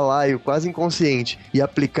num balaio quase inconsciente e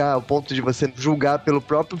aplicar ao ponto de você julgar pelo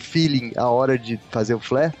próprio feeling a hora de fazer o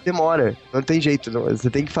flare, demora. Não tem jeito, não. Você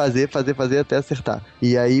tem que fazer até acertar.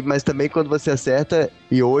 E aí, mas também quando você acerta,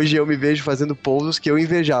 e hoje eu me vejo fazendo pousos que eu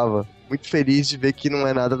invejava. Muito feliz de ver que não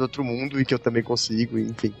é nada do outro mundo e que eu também consigo,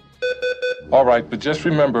 enfim. All right, but just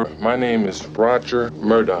remember, my name is Roger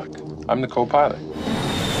Murdoch. I'm the co-pilot.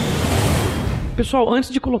 Pessoal, antes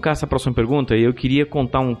de colocar essa próxima pergunta, eu queria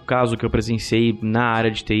contar um caso que eu presenciei na área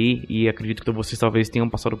de TI e acredito que vocês talvez tenham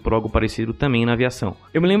passado por algo parecido também na aviação.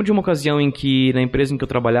 Eu me lembro de uma ocasião em que na empresa em que eu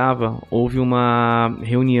trabalhava houve uma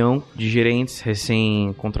reunião de gerentes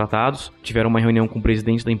recém-contratados. Tiveram uma reunião com o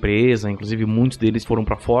presidente da empresa, inclusive muitos deles foram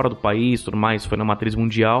para fora do país, tudo mais, foi na matriz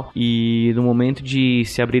mundial. E no momento de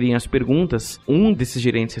se abrirem as perguntas, um desses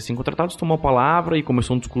gerentes recém-contratados tomou a palavra e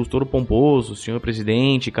começou um discurso todo pomposo: senhor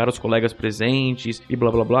presidente, caros colegas presentes, e blá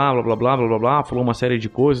blá blá blá blá blá blá blá blá, falou uma série de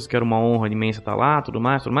coisas, que era uma honra imensa estar lá, tudo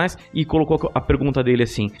mais, e colocou a pergunta dele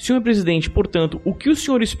assim: senhor presidente, portanto, o que o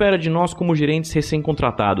senhor espera de nós como gerentes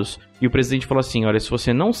recém-contratados? E o presidente falou assim: olha, se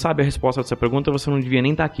você não sabe a resposta dessa pergunta, você não devia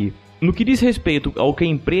nem estar aqui. No que diz respeito ao que a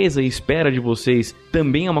empresa espera de vocês,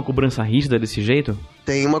 também é uma cobrança rígida desse jeito?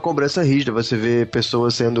 Tem uma cobrança rígida, você vê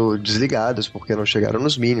pessoas sendo desligadas porque não chegaram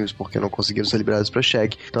nos mínimos, porque não conseguiram ser liberadas para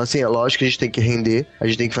cheque. Então assim, é lógico que a gente tem que render, a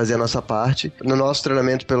gente tem que fazer a nossa parte. No nosso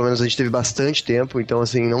treinamento, pelo menos, a gente teve bastante tempo, então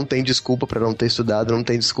assim, não tem desculpa para não ter estudado, não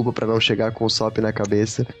tem desculpa para não chegar com o SOP na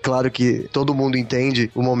cabeça. Claro que todo mundo entende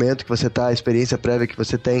o momento que você tá, a experiência prévia que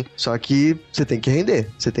você tem, só que você tem que render,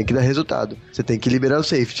 você tem que dar resultado, você tem que liberar o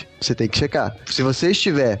safety, você tem que checar. Se você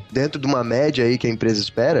estiver dentro de uma média aí que a empresa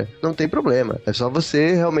espera, não tem problema, é só você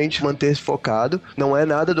realmente manter-se focado. Não é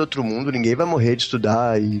nada do outro mundo, ninguém vai morrer de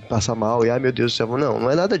estudar e passar mal e ai meu Deus do céu, não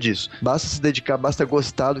é nada disso. Basta se dedicar, basta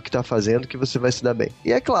gostar do que tá fazendo que você vai se dar bem.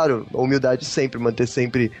 E é claro, a humildade sempre, manter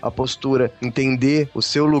sempre a postura, entender o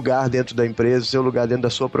seu lugar dentro da empresa, o seu lugar dentro da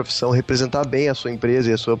sua profissão, representar bem a sua empresa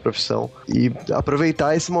e a sua profissão e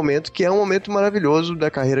aproveitar esse momento que é um momento maravilhoso da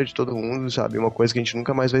carreira de todo mundo, sabe? Uma coisa que a gente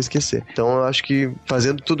nunca mais vai esquecer. Então eu acho que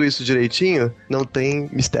fazendo tudo isso direitinho, não tem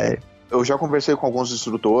mistério. Eu já conversei com alguns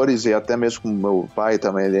instrutores e até mesmo com meu pai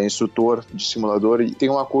também, ele é instrutor de simulador, e tem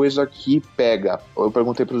uma coisa que pega. Eu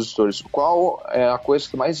perguntei para os instrutores, qual é a coisa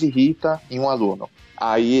que mais irrita em um aluno?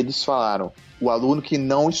 Aí eles falaram: o aluno que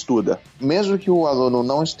não estuda. Mesmo que o aluno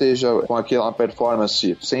não esteja com aquela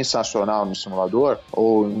performance sensacional no simulador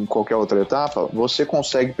ou em qualquer outra etapa, você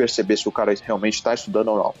consegue perceber se o cara realmente está estudando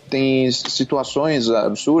ou não. Tem situações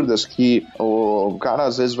absurdas que o cara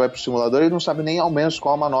às vezes vai pro simulador e não sabe nem ao menos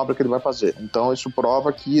qual a manobra que ele vai fazer. Então isso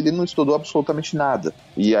prova que ele não estudou absolutamente nada.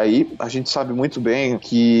 E aí a gente sabe muito bem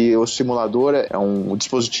que o simulador é um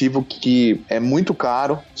dispositivo que é muito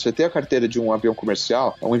caro. Você ter a carteira de um avião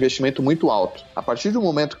comercial é um investimento muito alto. A partir do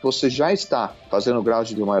momento que você já está fazendo o ground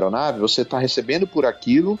de uma aeronave, você está recebendo por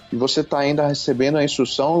aquilo e você está ainda recebendo a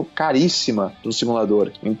instrução caríssima do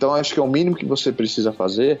simulador. Então acho que é o mínimo que você precisa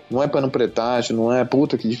fazer. Não é panopretagem, não é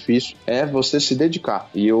puta que difícil, é você se dedicar.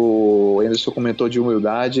 E o Anderson comentou de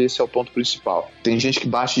humildade, esse é o ponto principal. Tem gente que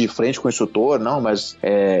bate de frente com o instrutor, não, mas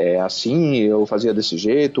é assim, eu fazia desse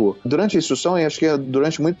jeito. Durante a instrução, eu acho que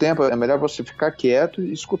durante muito tempo é melhor você ficar quieto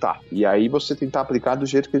e escutar. E aí você tentar aplicar do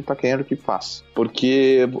jeito que ele está querendo que faça.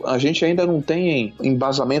 Porque a gente ainda não tem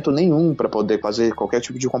embasamento nenhum para poder fazer qualquer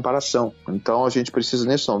tipo de comparação. Então a gente precisa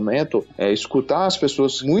nesse momento escutar as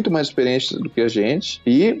pessoas muito mais experientes do que a gente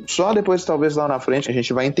e só depois talvez lá na frente a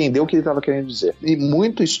gente vai entender o que ele estava querendo dizer. E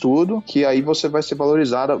muito estudo que aí você vai ser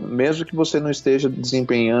valorizado mesmo que você não esteja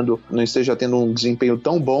tendo um desempenho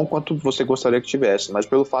tão bom quanto você gostaria que tivesse. Mas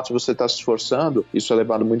pelo fato de você estar se esforçando, isso é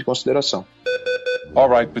levado muito em consideração. All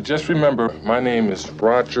right, but just remember, my name is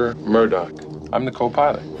Roger Murdoch. I'm the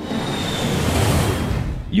co-pilot.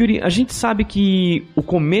 Yuri, a gente sabe que o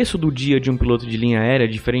começo do dia de um piloto de linha aérea,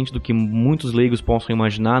 diferente do que muitos leigos possam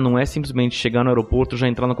imaginar, não é simplesmente chegar no aeroporto, já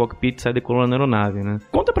entrar no cockpit e sair decolando na aeronave, né?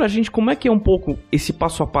 Conta pra gente como é que é um pouco esse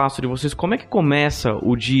passo a passo de vocês, como é que começa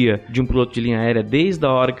o dia de um piloto de linha aérea, desde a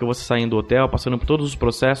hora que você sai do hotel, passando por todos os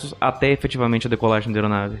processos, até efetivamente a decolagem da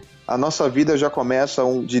aeronave. a nossa vida já começa,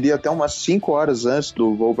 diria até umas 5 horas antes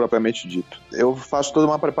do voo propriamente dito. Eu faço toda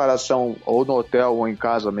uma preparação ou no hotel ou em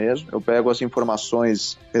casa mesmo. Eu pego as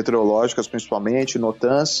informações meteorológicas, principalmente,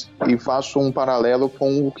 NOTANs, e faço um paralelo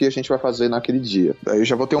com o que a gente vai fazer naquele dia. Aí eu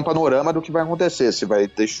já vou ter um panorama do que vai acontecer, se vai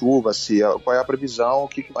ter chuva, qual é a previsão, o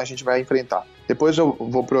que a gente vai enfrentar. Depois eu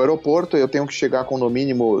vou pro aeroporto, eu tenho que chegar com no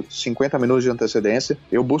mínimo 50 minutos de antecedência.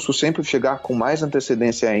 Eu busco sempre chegar com mais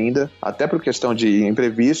antecedência ainda, até por questão de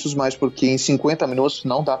imprevistos, mas porque em 50 minutos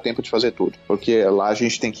não dá tempo de fazer tudo. Porque lá a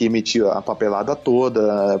gente tem que emitir a papelada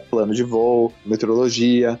toda, plano de voo,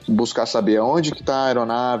 meteorologia, buscar saber onde que tá a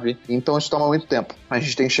aeronave. Então isso toma muito tempo. A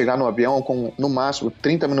gente tem que chegar no avião com, no máximo,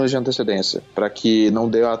 30 minutos de antecedência, para que não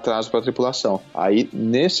dê atraso para a tripulação. Aí,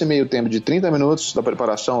 nesse meio tempo de 30 minutos da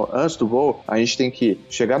preparação antes do voo, a gente tem que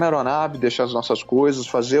chegar na aeronave, deixar as nossas coisas,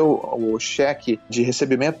 fazer o cheque de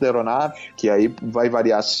recebimento da aeronave, que aí vai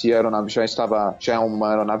variar se a aeronave já é uma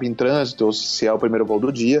aeronave em trânsito ou se é o primeiro voo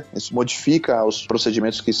do dia. Isso modifica os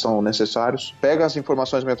procedimentos que são necessários. Pega as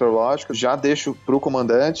informações meteorológicas, já deixo para o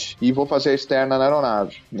comandante e vou fazer a externa na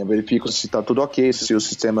aeronave. Eu verifico se está tudo ok, se os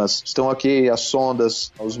sistemas estão ok, as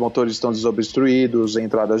sondas, os motores estão desobstruídos,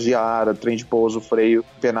 entradas de ar, trem de pouso, freio,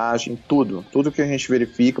 penagem, tudo que a gente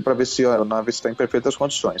verifica para ver se a aeronave está em perfeitas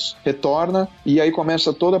condições. Retorna e aí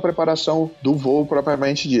começa toda a preparação do voo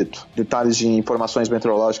propriamente dito. Detalhes de informações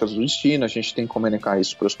meteorológicas do destino, a gente tem que comunicar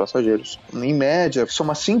isso para os passageiros. Em média, são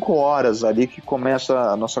umas 5 horas ali que começa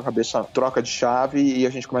a nossa cabeça troca de chave e a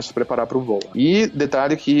gente começa a preparar para o voo. E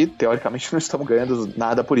detalhe que, teoricamente, não estamos ganhando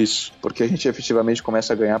nada por isso, porque a gente efetivamente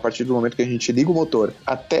começa a ganhar a partir do momento que a gente liga o motor.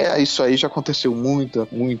 Até isso aí já aconteceu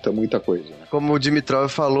muita coisa. Né? Como o Dimitrov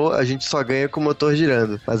falou, a gente só ganha com o motor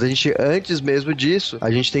girando. Mas a gente, antes mesmo disso,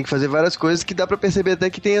 a gente tem que fazer várias coisas que dá pra perceber até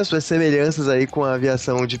que tem as suas semelhanças aí com a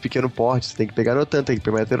aviação de pequeno porte. Você tem que pegar NOTAN, tem que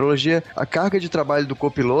pegar meteorologia. A carga de trabalho do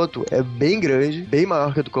copiloto é bem grande, bem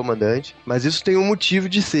maior que a do comandante, mas isso tem um motivo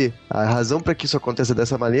de ser. A razão para que isso aconteça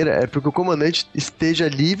dessa maneira é porque o comandante esteja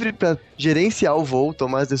livre para gerenciar o voo,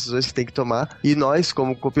 tomar as decisões que tem que tomar, e nós,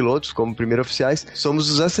 como copilotos, como primeiros oficiais, somos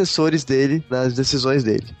os assessores dele nas decisões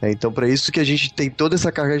dele. Então, para isso que a gente tem toda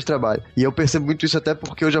essa carga de trabalho. E eu percebo muito isso até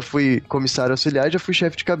porque eu já fui comissário auxiliar e já fui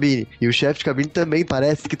chefe de cabine. E o chefe de cabine também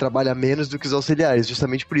parece que trabalha menos do que os auxiliares,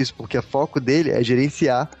 justamente por isso, porque o foco dele é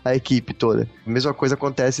gerenciar a equipe toda. A mesma coisa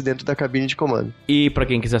acontece dentro da cabine de comando. E para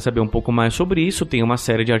quem quiser saber um pouco mais sobre isso, tem uma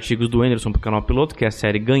série de artigos do Anderson pro canal Piloto, que é a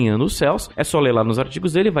série Ganhando os Céus. É só ler lá nos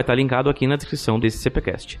artigos dele, vai estar linkado aqui na descrição desse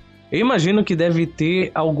CPCast. Eu imagino que deve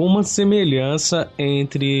ter alguma semelhança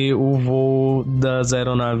entre o voo das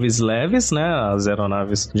aeronaves leves, né, as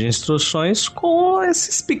aeronaves de instruções, com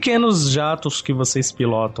esses pequenos jatos que vocês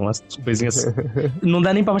pilotam, as coisinhas. Não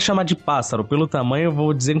dá nem pra chamar de pássaro, pelo tamanho eu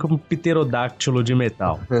vou dizer como pterodáctilo de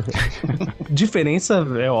metal. Diferença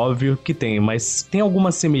é óbvio que tem, mas tem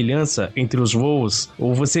alguma semelhança entre os voos?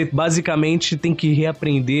 Ou você basicamente tem que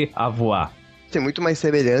reaprender a voar? Tem muito mais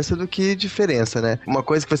semelhança do que diferença, né? Uma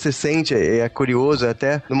coisa que você sente, é curioso,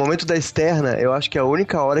 até no momento da externa, eu acho que é a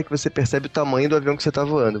única hora que você percebe o tamanho do avião que você tá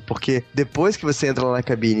voando, porque depois que você entra lá na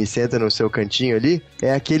cabine e senta no seu cantinho ali,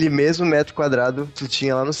 é aquele mesmo metro quadrado que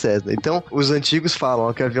tinha lá no Cessna. Então, os antigos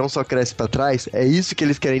falam que o avião só cresce pra trás, é isso que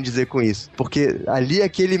eles querem dizer com isso, porque ali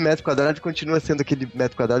aquele metro quadrado continua sendo aquele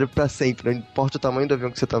metro quadrado pra sempre, não importa o tamanho do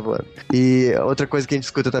avião que você tá voando. E outra coisa que a gente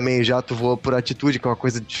escuta também, o jato voa por atitude, que é uma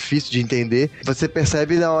coisa difícil de entender, você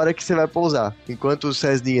percebe na hora que você vai pousar. Enquanto o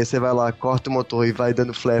Cessninha, você vai lá, corta o motor e vai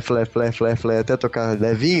dando flare até tocar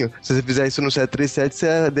levinho, se você fizer isso no 737,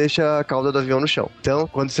 você deixa a cauda do avião no chão. Então,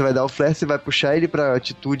 quando você vai dar o flare, você vai puxar ele pra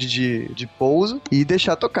atitude de pouso e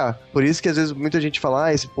deixar tocar. Por isso que às vezes muita gente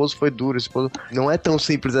fala, esse pouso foi duro, esse pouso... Não é tão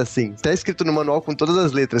simples assim. Tá escrito no manual com todas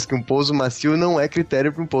as letras que um pouso macio não é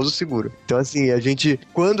critério para um pouso seguro. Então, assim, a gente,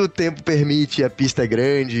 quando o tempo permite, a pista é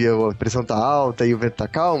grande, a pressão tá alta e o vento tá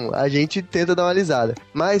calmo, a gente tenta dar uma alisada.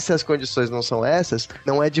 Mas se as condições não são essas,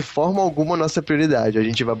 não é de forma alguma a nossa prioridade. A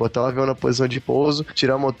gente vai botar o avião na posição de pouso,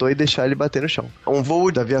 tirar o motor e deixar ele bater no chão. Um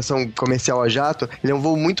voo da aviação comercial a jato, ele é um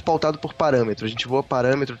voo muito pautado por parâmetro. A gente voa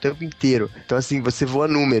parâmetro o tempo inteiro. Então, assim, você voa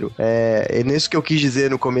número. É nisso que eu quis dizer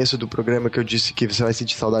no começo do programa, que eu disse que você vai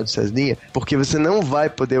sentir saudade do Cessninha, porque você não vai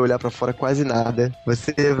poder olhar pra fora quase nada.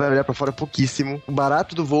 Você vai olhar pra fora pouquíssimo. O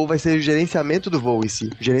barato do voo vai ser o gerenciamento do voo em si.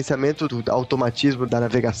 O gerenciamento do automatismo, da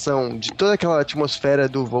navegação, de toda aquela atmosfera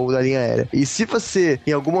do voo da linha aérea. E se você,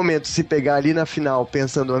 em algum momento, se pegar ali na final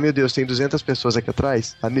pensando, meu Deus, tem 200 pessoas aqui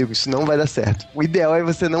atrás, amigo, isso não vai dar certo. O ideal é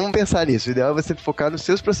você não pensar nisso. O ideal é você focar nos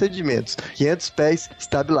seus procedimentos. 500 pés,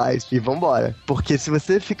 stabilize. E vambora. Porque se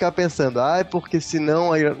você ficar pensando, porque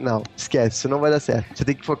senão... Não, esquece, isso não vai dar certo. Você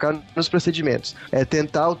tem que focar nos procedimentos. É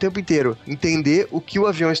tentar o tempo inteiro entender o que o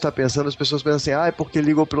avião está pensando. As pessoas pensam assim, é porque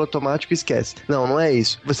liga o piloto automático e esquece. Não, não é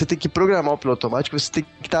isso. Você tem que programar o piloto automático, você tem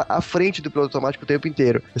que estar à frente do piloto automático o tempo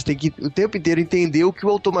inteiro. Você tem que o tempo inteiro entender o que o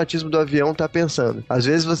automatismo do avião está pensando. Às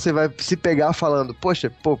vezes você vai se pegar falando,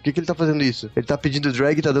 poxa, por que ele está fazendo isso? Ele está pedindo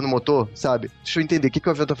drag e tá dando motor, sabe? Deixa eu entender, o que o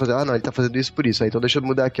avião está fazendo? Não, ele está fazendo isso por isso. Então deixa eu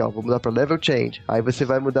mudar aqui, vou mudar para level change. Aí você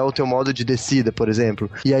vai mudar o teu modo de descida, por exemplo.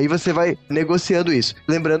 E aí você vai negociando isso.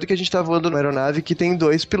 Lembrando que a gente está voando numa aeronave que tem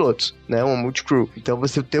 2 pilotos, né? Um multicrew. Então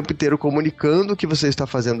você o tempo inteiro comunicando o que você está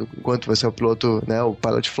fazendo enquanto você é o piloto, né? O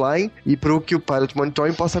pilot flying, e para que o pilot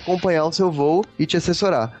monitoring possa acompanhar o seu voo e te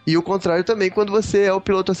assessorar. E o contrário também quando você é o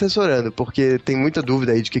piloto assessorando, porque tem muita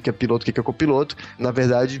dúvida aí de o que é piloto, o que é copiloto. Na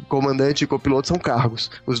verdade, comandante e copiloto são cargos.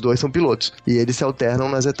 Os dois são pilotos. E eles se alternam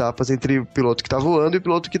nas etapas entre o piloto que está voando e o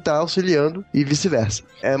piloto que está auxiliando e vice-versa.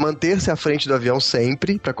 É manter-se à frente do avião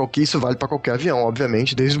sempre, isso vale para qualquer avião,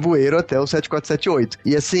 obviamente, desde o bueiro até o 7478.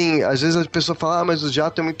 E assim, às vezes a pessoa fala, mas o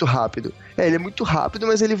jato é muito rápido. Ele é muito rápido,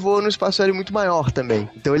 mas ele voa num espaço aéreo muito maior também.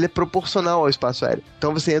 Então ele é proporcional ao espaço aéreo.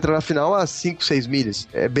 Então você entra na final a 5, 6 milhas.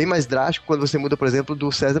 É bem mais drástico quando você muda, por exemplo,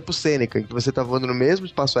 do Cessna pro Seneca, em que você tá voando no mesmo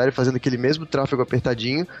espaço aéreo, fazendo aquele mesmo tráfego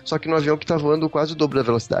apertadinho, só que no avião que tá voando quase o dobro da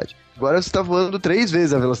velocidade. Agora você tá voando 3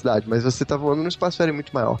 vezes a velocidade, mas você tá voando num espaço aéreo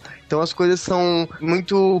muito maior. Então as coisas são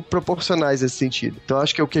muito proporcionais nesse sentido. Então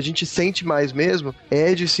acho que o que a gente sente mais mesmo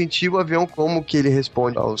é de sentir o avião como que ele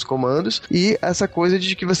responde aos comandos e essa coisa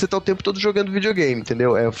de que você tá o tempo todo jogando videogame,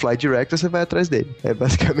 entendeu? É o Flight Director, você vai atrás dele. É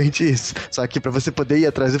basicamente isso. Só que pra você poder ir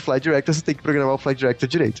atrás do Flight Director, você tem que programar o Flight Director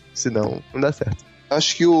direito. Senão, não dá certo.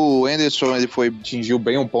 Acho que o Anderson atingiu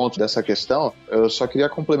bem um ponto dessa questão. Eu só queria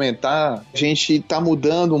complementar. A gente tá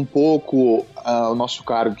mudando um pouco o nosso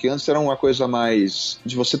cargo, que antes era uma coisa mais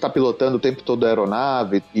de você estar pilotando o tempo todo a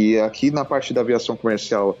aeronave, e aqui na parte da aviação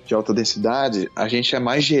comercial de alta densidade, a gente é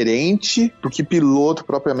mais gerente do que piloto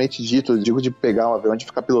propriamente dito. Eu digo de pegar um avião e de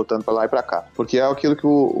ficar pilotando para lá e para cá. Porque é aquilo que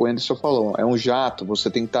o Anderson falou, é um jato, você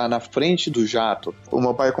tem que estar na frente do jato. O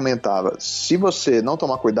meu pai comentava, se você não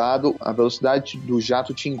tomar cuidado, a velocidade do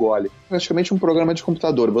jato te engole. Praticamente um programa de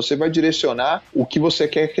computador. Você vai direcionar o que você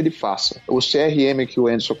quer que ele faça. O CRM que o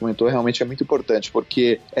Anderson comentou realmente é muito importante,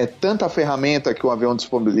 porque é tanta ferramenta que o avião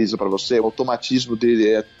disponibiliza para você, o automatismo dele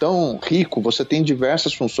é tão rico, você tem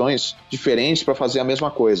diversas funções diferentes para fazer a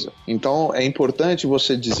mesma coisa. Então é importante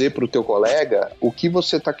você dizer para o teu colega o que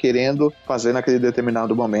você está querendo fazer naquele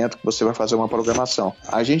determinado momento que você vai fazer uma programação.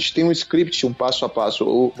 A gente tem um script, um passo a passo.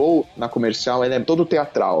 O voo na comercial ele é todo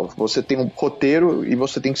teatral. Você tem um roteiro e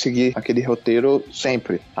você tem que seguir aquele roteiro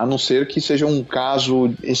sempre, a não ser que seja um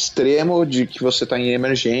caso extremo de que você está em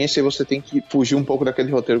emergência e você tem que fugir um pouco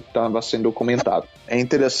daquele roteiro que estava sendo comentado. É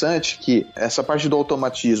interessante que essa parte do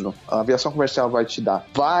automatismo, a aviação comercial vai te dar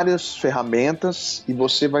várias ferramentas e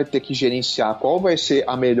você vai ter que gerenciar qual vai ser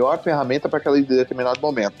a melhor ferramenta para aquele determinado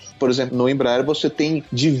momento. Por exemplo, no Embraer você tem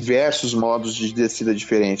diversos modos de descida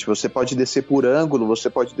diferentes. Você pode descer por ângulo, você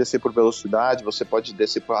pode descer por velocidade, você pode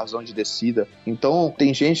descer por razão de descida. Então,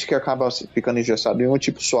 tem gente que acaba ficando engessado em um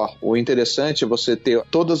tipo só. O interessante é você ter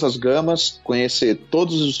todas as gamas, conhecer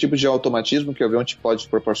todos os tipos de automatismo que o avião te pode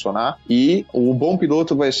proporcionar, e o bom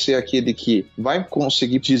piloto vai ser aquele que vai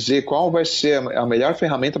conseguir dizer qual vai ser a melhor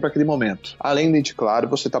ferramenta para aquele momento. Além de, claro,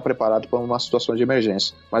 você estar preparado para uma situação de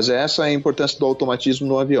emergência. Mas essa é a importância do automatismo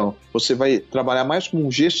no avião. Você vai trabalhar mais como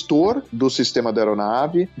um gestor do sistema da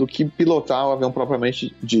aeronave do que pilotar o avião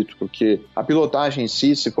propriamente dito, porque a pilotagem em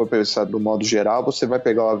si, se for pensar do modo geral, você vai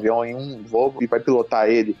pegar o avião em um voo e vai pilotar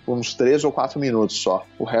ele por uns 3 ou 4 minutos só.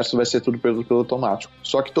 O resto vai ser tudo pelo piloto automático.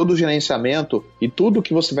 Só que todo o gerenciamento e tudo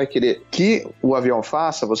que você vai querer que o avião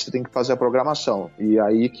faça, você tem que fazer a programação. E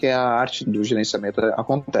aí que a arte do gerenciamento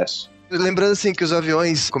acontece. Lembrando assim que os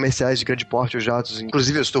aviões comerciais de grande porte, os jatos,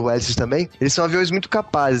 inclusive os turbohélices também, eles são aviões muito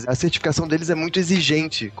capazes. A certificação deles é muito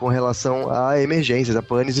exigente com relação a emergências, a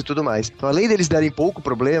panes e tudo mais. Então, além deles darem pouco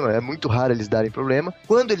problema, é muito raro eles darem problema,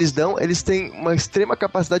 quando eles dão, eles têm uma extrema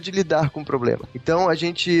capacidade de lidar com o problema. Então a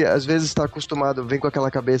gente às vezes está acostumado, vem com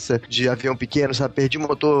aquela cabeça de avião pequeno, sabe, perdi o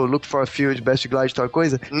motor, look for a field, best glide, tal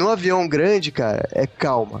coisa. No avião grande, cara, é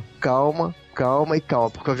calma, calma,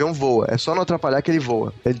 porque o avião voa. É só não atrapalhar que ele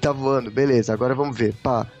voa. Ele tá voando, beleza, agora vamos ver.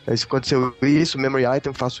 Pá, aconteceu isso, memory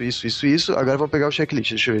item, faço isso. Agora vamos pegar o checklist.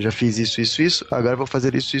 Deixa eu ver, já fiz isso. Agora vou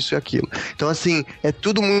fazer isso e aquilo. Então, assim, é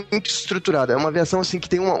tudo muito estruturado. É uma aviação, assim, que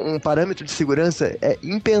tem um parâmetro de segurança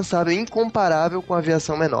impensável, incomparável com a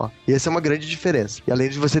aviação menor. E essa é uma grande diferença. E além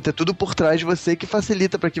de você ter tudo por trás de você, que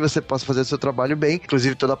facilita para que você possa fazer o seu trabalho bem,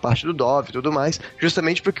 inclusive toda a parte do DOV e tudo mais,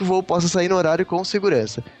 justamente para que o voo possa sair no horário com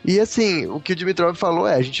segurança. E, assim, o que o Dimitrov falou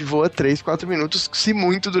a gente voa 3, 4 minutos, se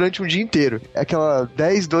muito, durante um dia inteiro. É aquela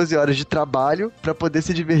 10, 12 horas de trabalho para poder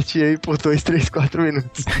se divertir aí por 2, 3, 4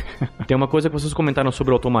 minutos. Tem uma coisa que vocês comentaram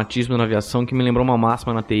sobre o automatismo na aviação que me lembrou uma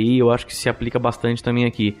máxima na TI, eu acho que se aplica bastante também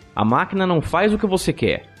aqui. A máquina não faz o que você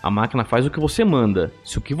quer, a máquina faz o que você manda.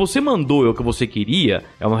 Se o que você mandou é o que você queria,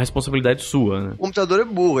 é uma responsabilidade sua, né? O computador é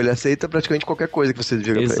burro, ele aceita praticamente qualquer coisa que você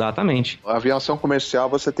diga pra ele. Exatamente. A aviação comercial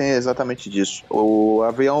você tem exatamente disso. O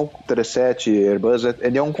avião 37 Airbus,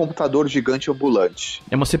 ele é um computador gigante ambulante.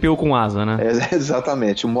 É uma CPU com asa, né?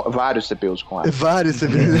 Exatamente, vários CPUs com asa. Vários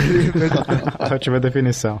CPUs. Ótima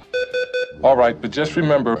definição. All right, but just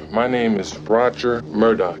remember, my name is Roger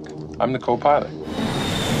Murdoch. I'm the co-pilot.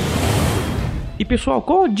 E pessoal,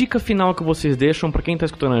 qual a dica final que vocês deixam para quem tá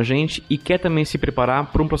escutando a gente e quer também se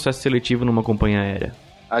preparar para um processo seletivo numa companhia aérea?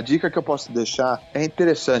 A dica que eu posso deixar é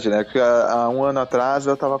interessante, né? Porque há um ano atrás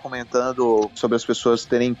eu estava comentando sobre as pessoas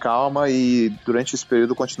terem calma e durante esse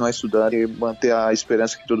período continuar estudando e manter a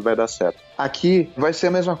esperança que tudo vai dar certo. Aqui vai ser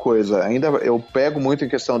a mesma coisa. Ainda eu pego muito em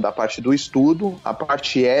questão da parte do estudo, a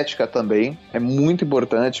parte ética também é muito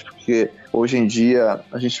importante, porque hoje em dia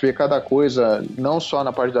a gente vê cada coisa, não só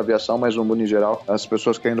na parte da aviação, mas no mundo em geral, as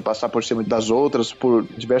pessoas querendo passar por cima das outras por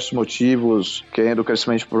diversos motivos, querendo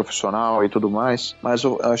crescimento profissional e tudo mais, mas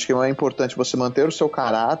eu acho que é importante você manter o seu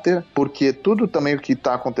caráter, porque tudo também o que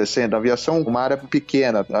está acontecendo, a aviação é uma área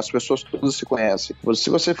pequena, as pessoas todas se conhecem. Se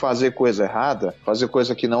você fazer coisa errada, fazer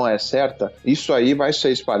coisa que não é certa, isso aí vai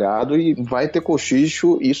ser espalhado e vai ter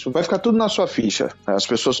cochicho, isso vai ficar tudo na sua ficha. As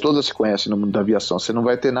pessoas todas se conhecem no mundo da aviação, você não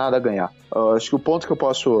vai ter nada a ganhar. Acho que o ponto que eu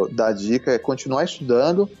posso dar dica é continuar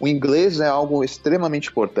estudando. O inglês é algo extremamente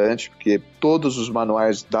importante, porque todos os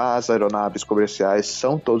manuais das aeronaves comerciais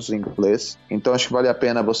são todos em inglês. Então acho que vale a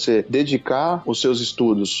pena você dedicar os seus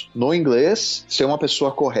estudos no inglês, ser uma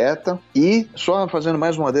pessoa correta. E só fazendo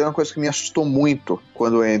mais uma vez, uma coisa que me assustou muito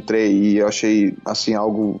quando eu entrei e eu achei assim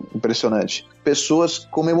algo impressionante. Pessoas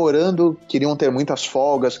comemorando, queriam ter muitas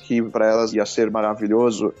folgas, que para elas ia ser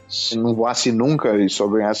maravilhoso se não voasse nunca e só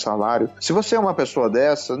ganhar salário. Se você é uma pessoa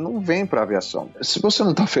dessa, não vem para aviação. Se você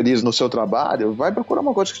não tá feliz no seu trabalho, vai procurar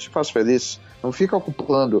uma coisa que te faz feliz. Não fica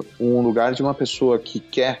ocupando um lugar de uma pessoa que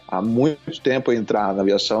quer há muito tempo entrar na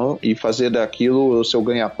aviação e fazer daquilo o seu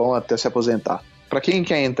ganha-pão até se aposentar. Para quem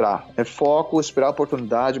quer entrar, é foco, esperar a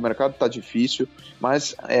oportunidade, o mercado está difícil,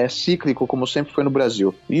 mas é cíclico, como sempre foi no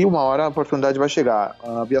Brasil. E uma hora a oportunidade vai chegar.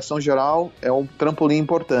 A aviação geral é um trampolim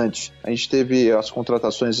importante. A gente teve as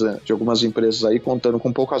contratações de algumas empresas aí contando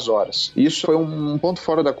com poucas horas. Isso foi um ponto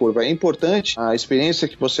fora da curva. É importante a experiência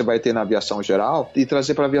que você vai ter na aviação geral e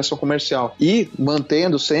trazer para a aviação comercial. E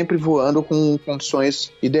mantendo sempre voando com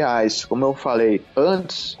condições ideais. Como eu falei,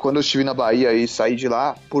 antes, quando eu estive na Bahia e saí de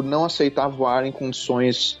lá, por não aceitar voar em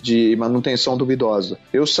condições de manutenção duvidosa.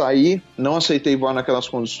 Eu saí, não aceitei voar naquelas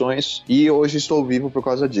condições e hoje estou vivo por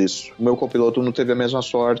causa disso. O meu copiloto não teve a mesma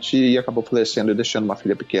sorte e acabou falecendo e deixando uma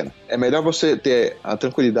filha pequena. É melhor você ter a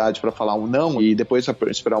tranquilidade para falar um não e depois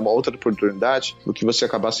esperar uma outra oportunidade do que você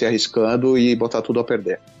acabar se arriscando e botar tudo a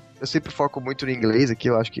perder. Eu sempre foco muito no inglês aqui,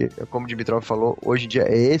 eu acho que, como o Dimitrov falou, hoje em dia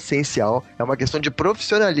é essencial. É uma questão de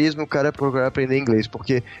profissionalismo o cara procurar aprender inglês,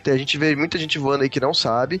 porque a gente vê muita gente voando aí que não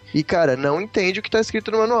sabe e, cara, não entende o que tá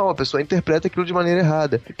escrito no manual. A pessoa interpreta aquilo de maneira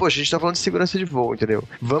errada. E, poxa, a gente tá falando de segurança de voo, entendeu?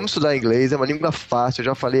 Vamos estudar inglês, é uma língua fácil. Eu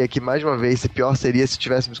já falei aqui mais uma vez, pior seria se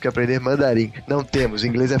tivéssemos que aprender mandarim. Não temos,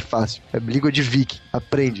 inglês é fácil. É língua de Viking.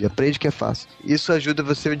 Aprende que é fácil. Isso ajuda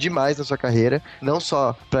você demais na sua carreira, não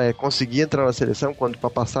só pra conseguir entrar na seleção, quanto pra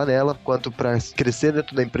passar nela, quanto para crescer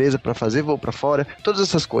dentro da empresa, para fazer voo para fora, todas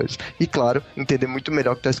essas coisas. E claro, entender muito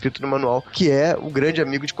melhor o que está escrito no manual, que é o grande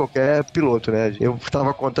amigo de qualquer piloto, né? Eu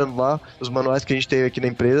estava contando lá, os manuais que a gente tem aqui na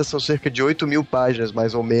empresa são cerca de 8.000 páginas,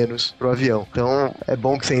 mais ou menos, pro avião. Então, é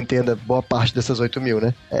bom que você entenda boa parte dessas 8.000,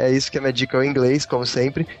 né? É isso que a minha dica é o inglês, como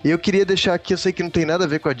sempre. E eu queria deixar aqui, eu sei que não tem nada a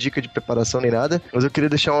ver com a dica de preparação nem nada, mas eu queria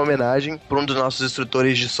deixar uma homenagem para um dos nossos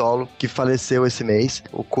instrutores de solo que faleceu esse mês,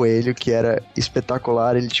 o Coelho, que era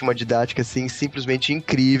espetacular, ele tinha tinha uma didática, assim, simplesmente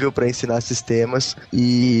incrível para ensinar sistemas,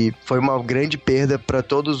 e foi uma grande perda para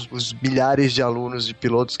todos os milhares de alunos, de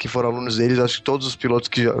pilotos que foram alunos deles. Acho que todos os pilotos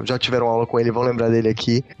que já tiveram aula com ele vão lembrar dele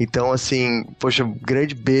aqui. Então, assim, poxa,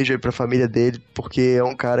 grande beijo aí pra família dele, porque é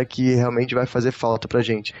um cara que realmente vai fazer falta pra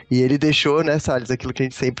gente. E ele deixou, né, Salles, aquilo que a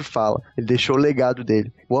gente sempre fala, ele deixou o legado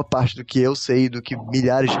dele. Boa parte do que eu sei, do que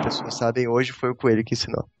milhares de pessoas sabem hoje, foi o Coelho que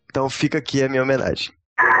ensinou. Então fica aqui a minha homenagem.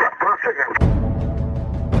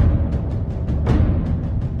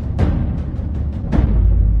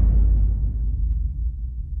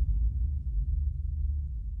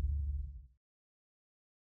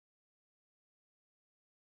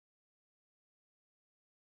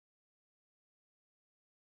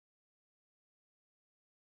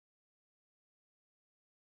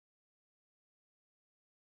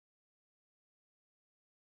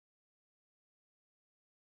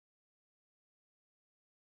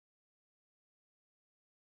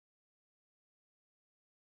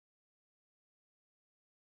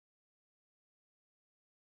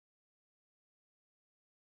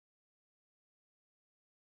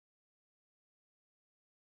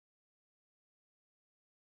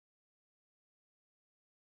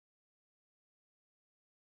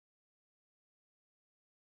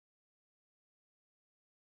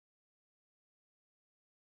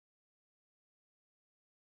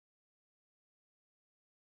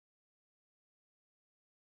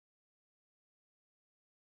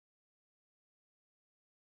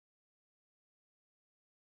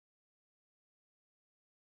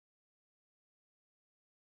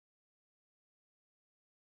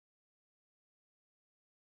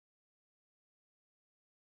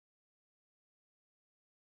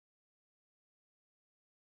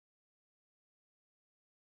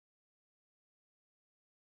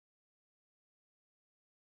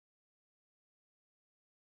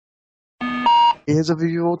 E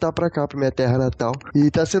resolvi voltar pra cá, pra minha terra natal. E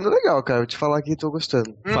tá sendo legal, cara. Vou te falar que tô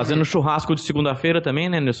gostando. Fazendo churrasco de segunda-feira também,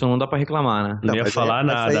 né, Anderson? Não dá pra reclamar, né? Não ia falar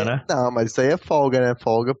nada, né? Não, mas isso aí é folga, né?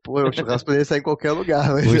 Folga, pô, o churrasco poderia sair em qualquer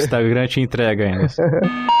lugar. Mas... O Instagram te entrega ainda.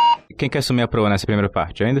 Quem quer assumir a proa nessa primeira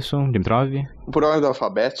parte? Anderson, Dimitrov? Por ordem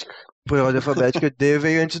alfabética. Por ordem alfabética, o D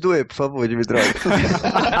veio antes do E, por favor, Dimitrov.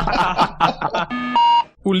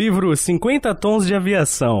 O livro 50 Tons de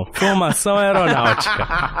Aviação, Formação Aeronáutica.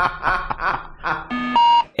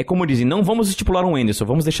 É como dizem, não vamos estipular um Anderson,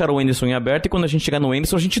 vamos deixar o Anderson em aberto e quando a gente chegar no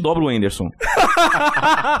Anderson, a gente dobra o Anderson.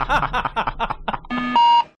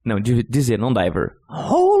 Não, dizer, não diver.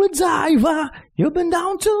 Holy diver, you've been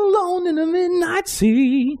down too long in the midnight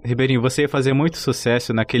sea. Ribeirinho, você ia fazer muito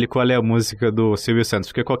sucesso naquele Qual é a Música do Silvio Santos,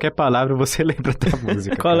 porque qualquer palavra você lembra da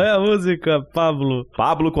música. Qual é a música, Pablo?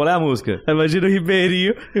 Pablo, qual é a música? Imagina o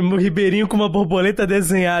Ribeirinho com uma borboleta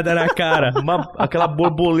desenhada na cara. Aquela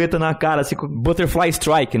borboleta na cara, assim, com Butterfly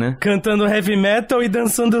Strike, né? Cantando heavy metal e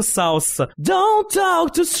dançando salsa. Don't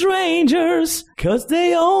talk to strangers, cause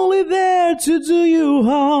they only there to do you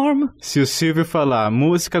harm. Se o Silvio falar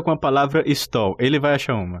música com a palavra stall, ele vai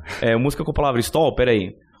achar uma. É, música com a palavra stall?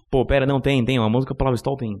 Peraí. Pô, pera, não tem uma música com a palavra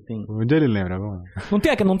stall? Tem. Onde ele lembra? Vamos.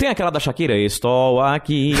 Não tem aquela da Shakira? Estou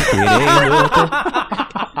aqui querendo...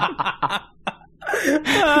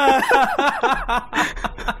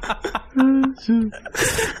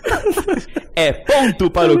 É ponto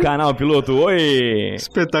para o canal Piloto. Oi!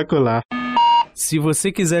 Espetacular. Se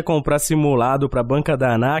você quiser comprar simulado para a banca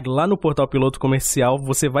da ANAC, lá no Portal Piloto Comercial,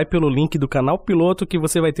 você vai pelo link do canal Piloto que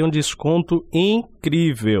você vai ter um desconto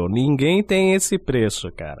incrível. Ninguém tem esse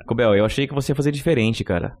preço, cara. Cobel, eu achei que você ia fazer diferente,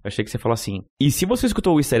 cara. Eu achei que você falou assim. E se você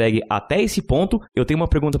escutou o easter egg até esse ponto, eu tenho uma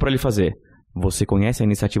pergunta para lhe fazer. Você conhece a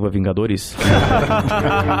iniciativa Vingadores?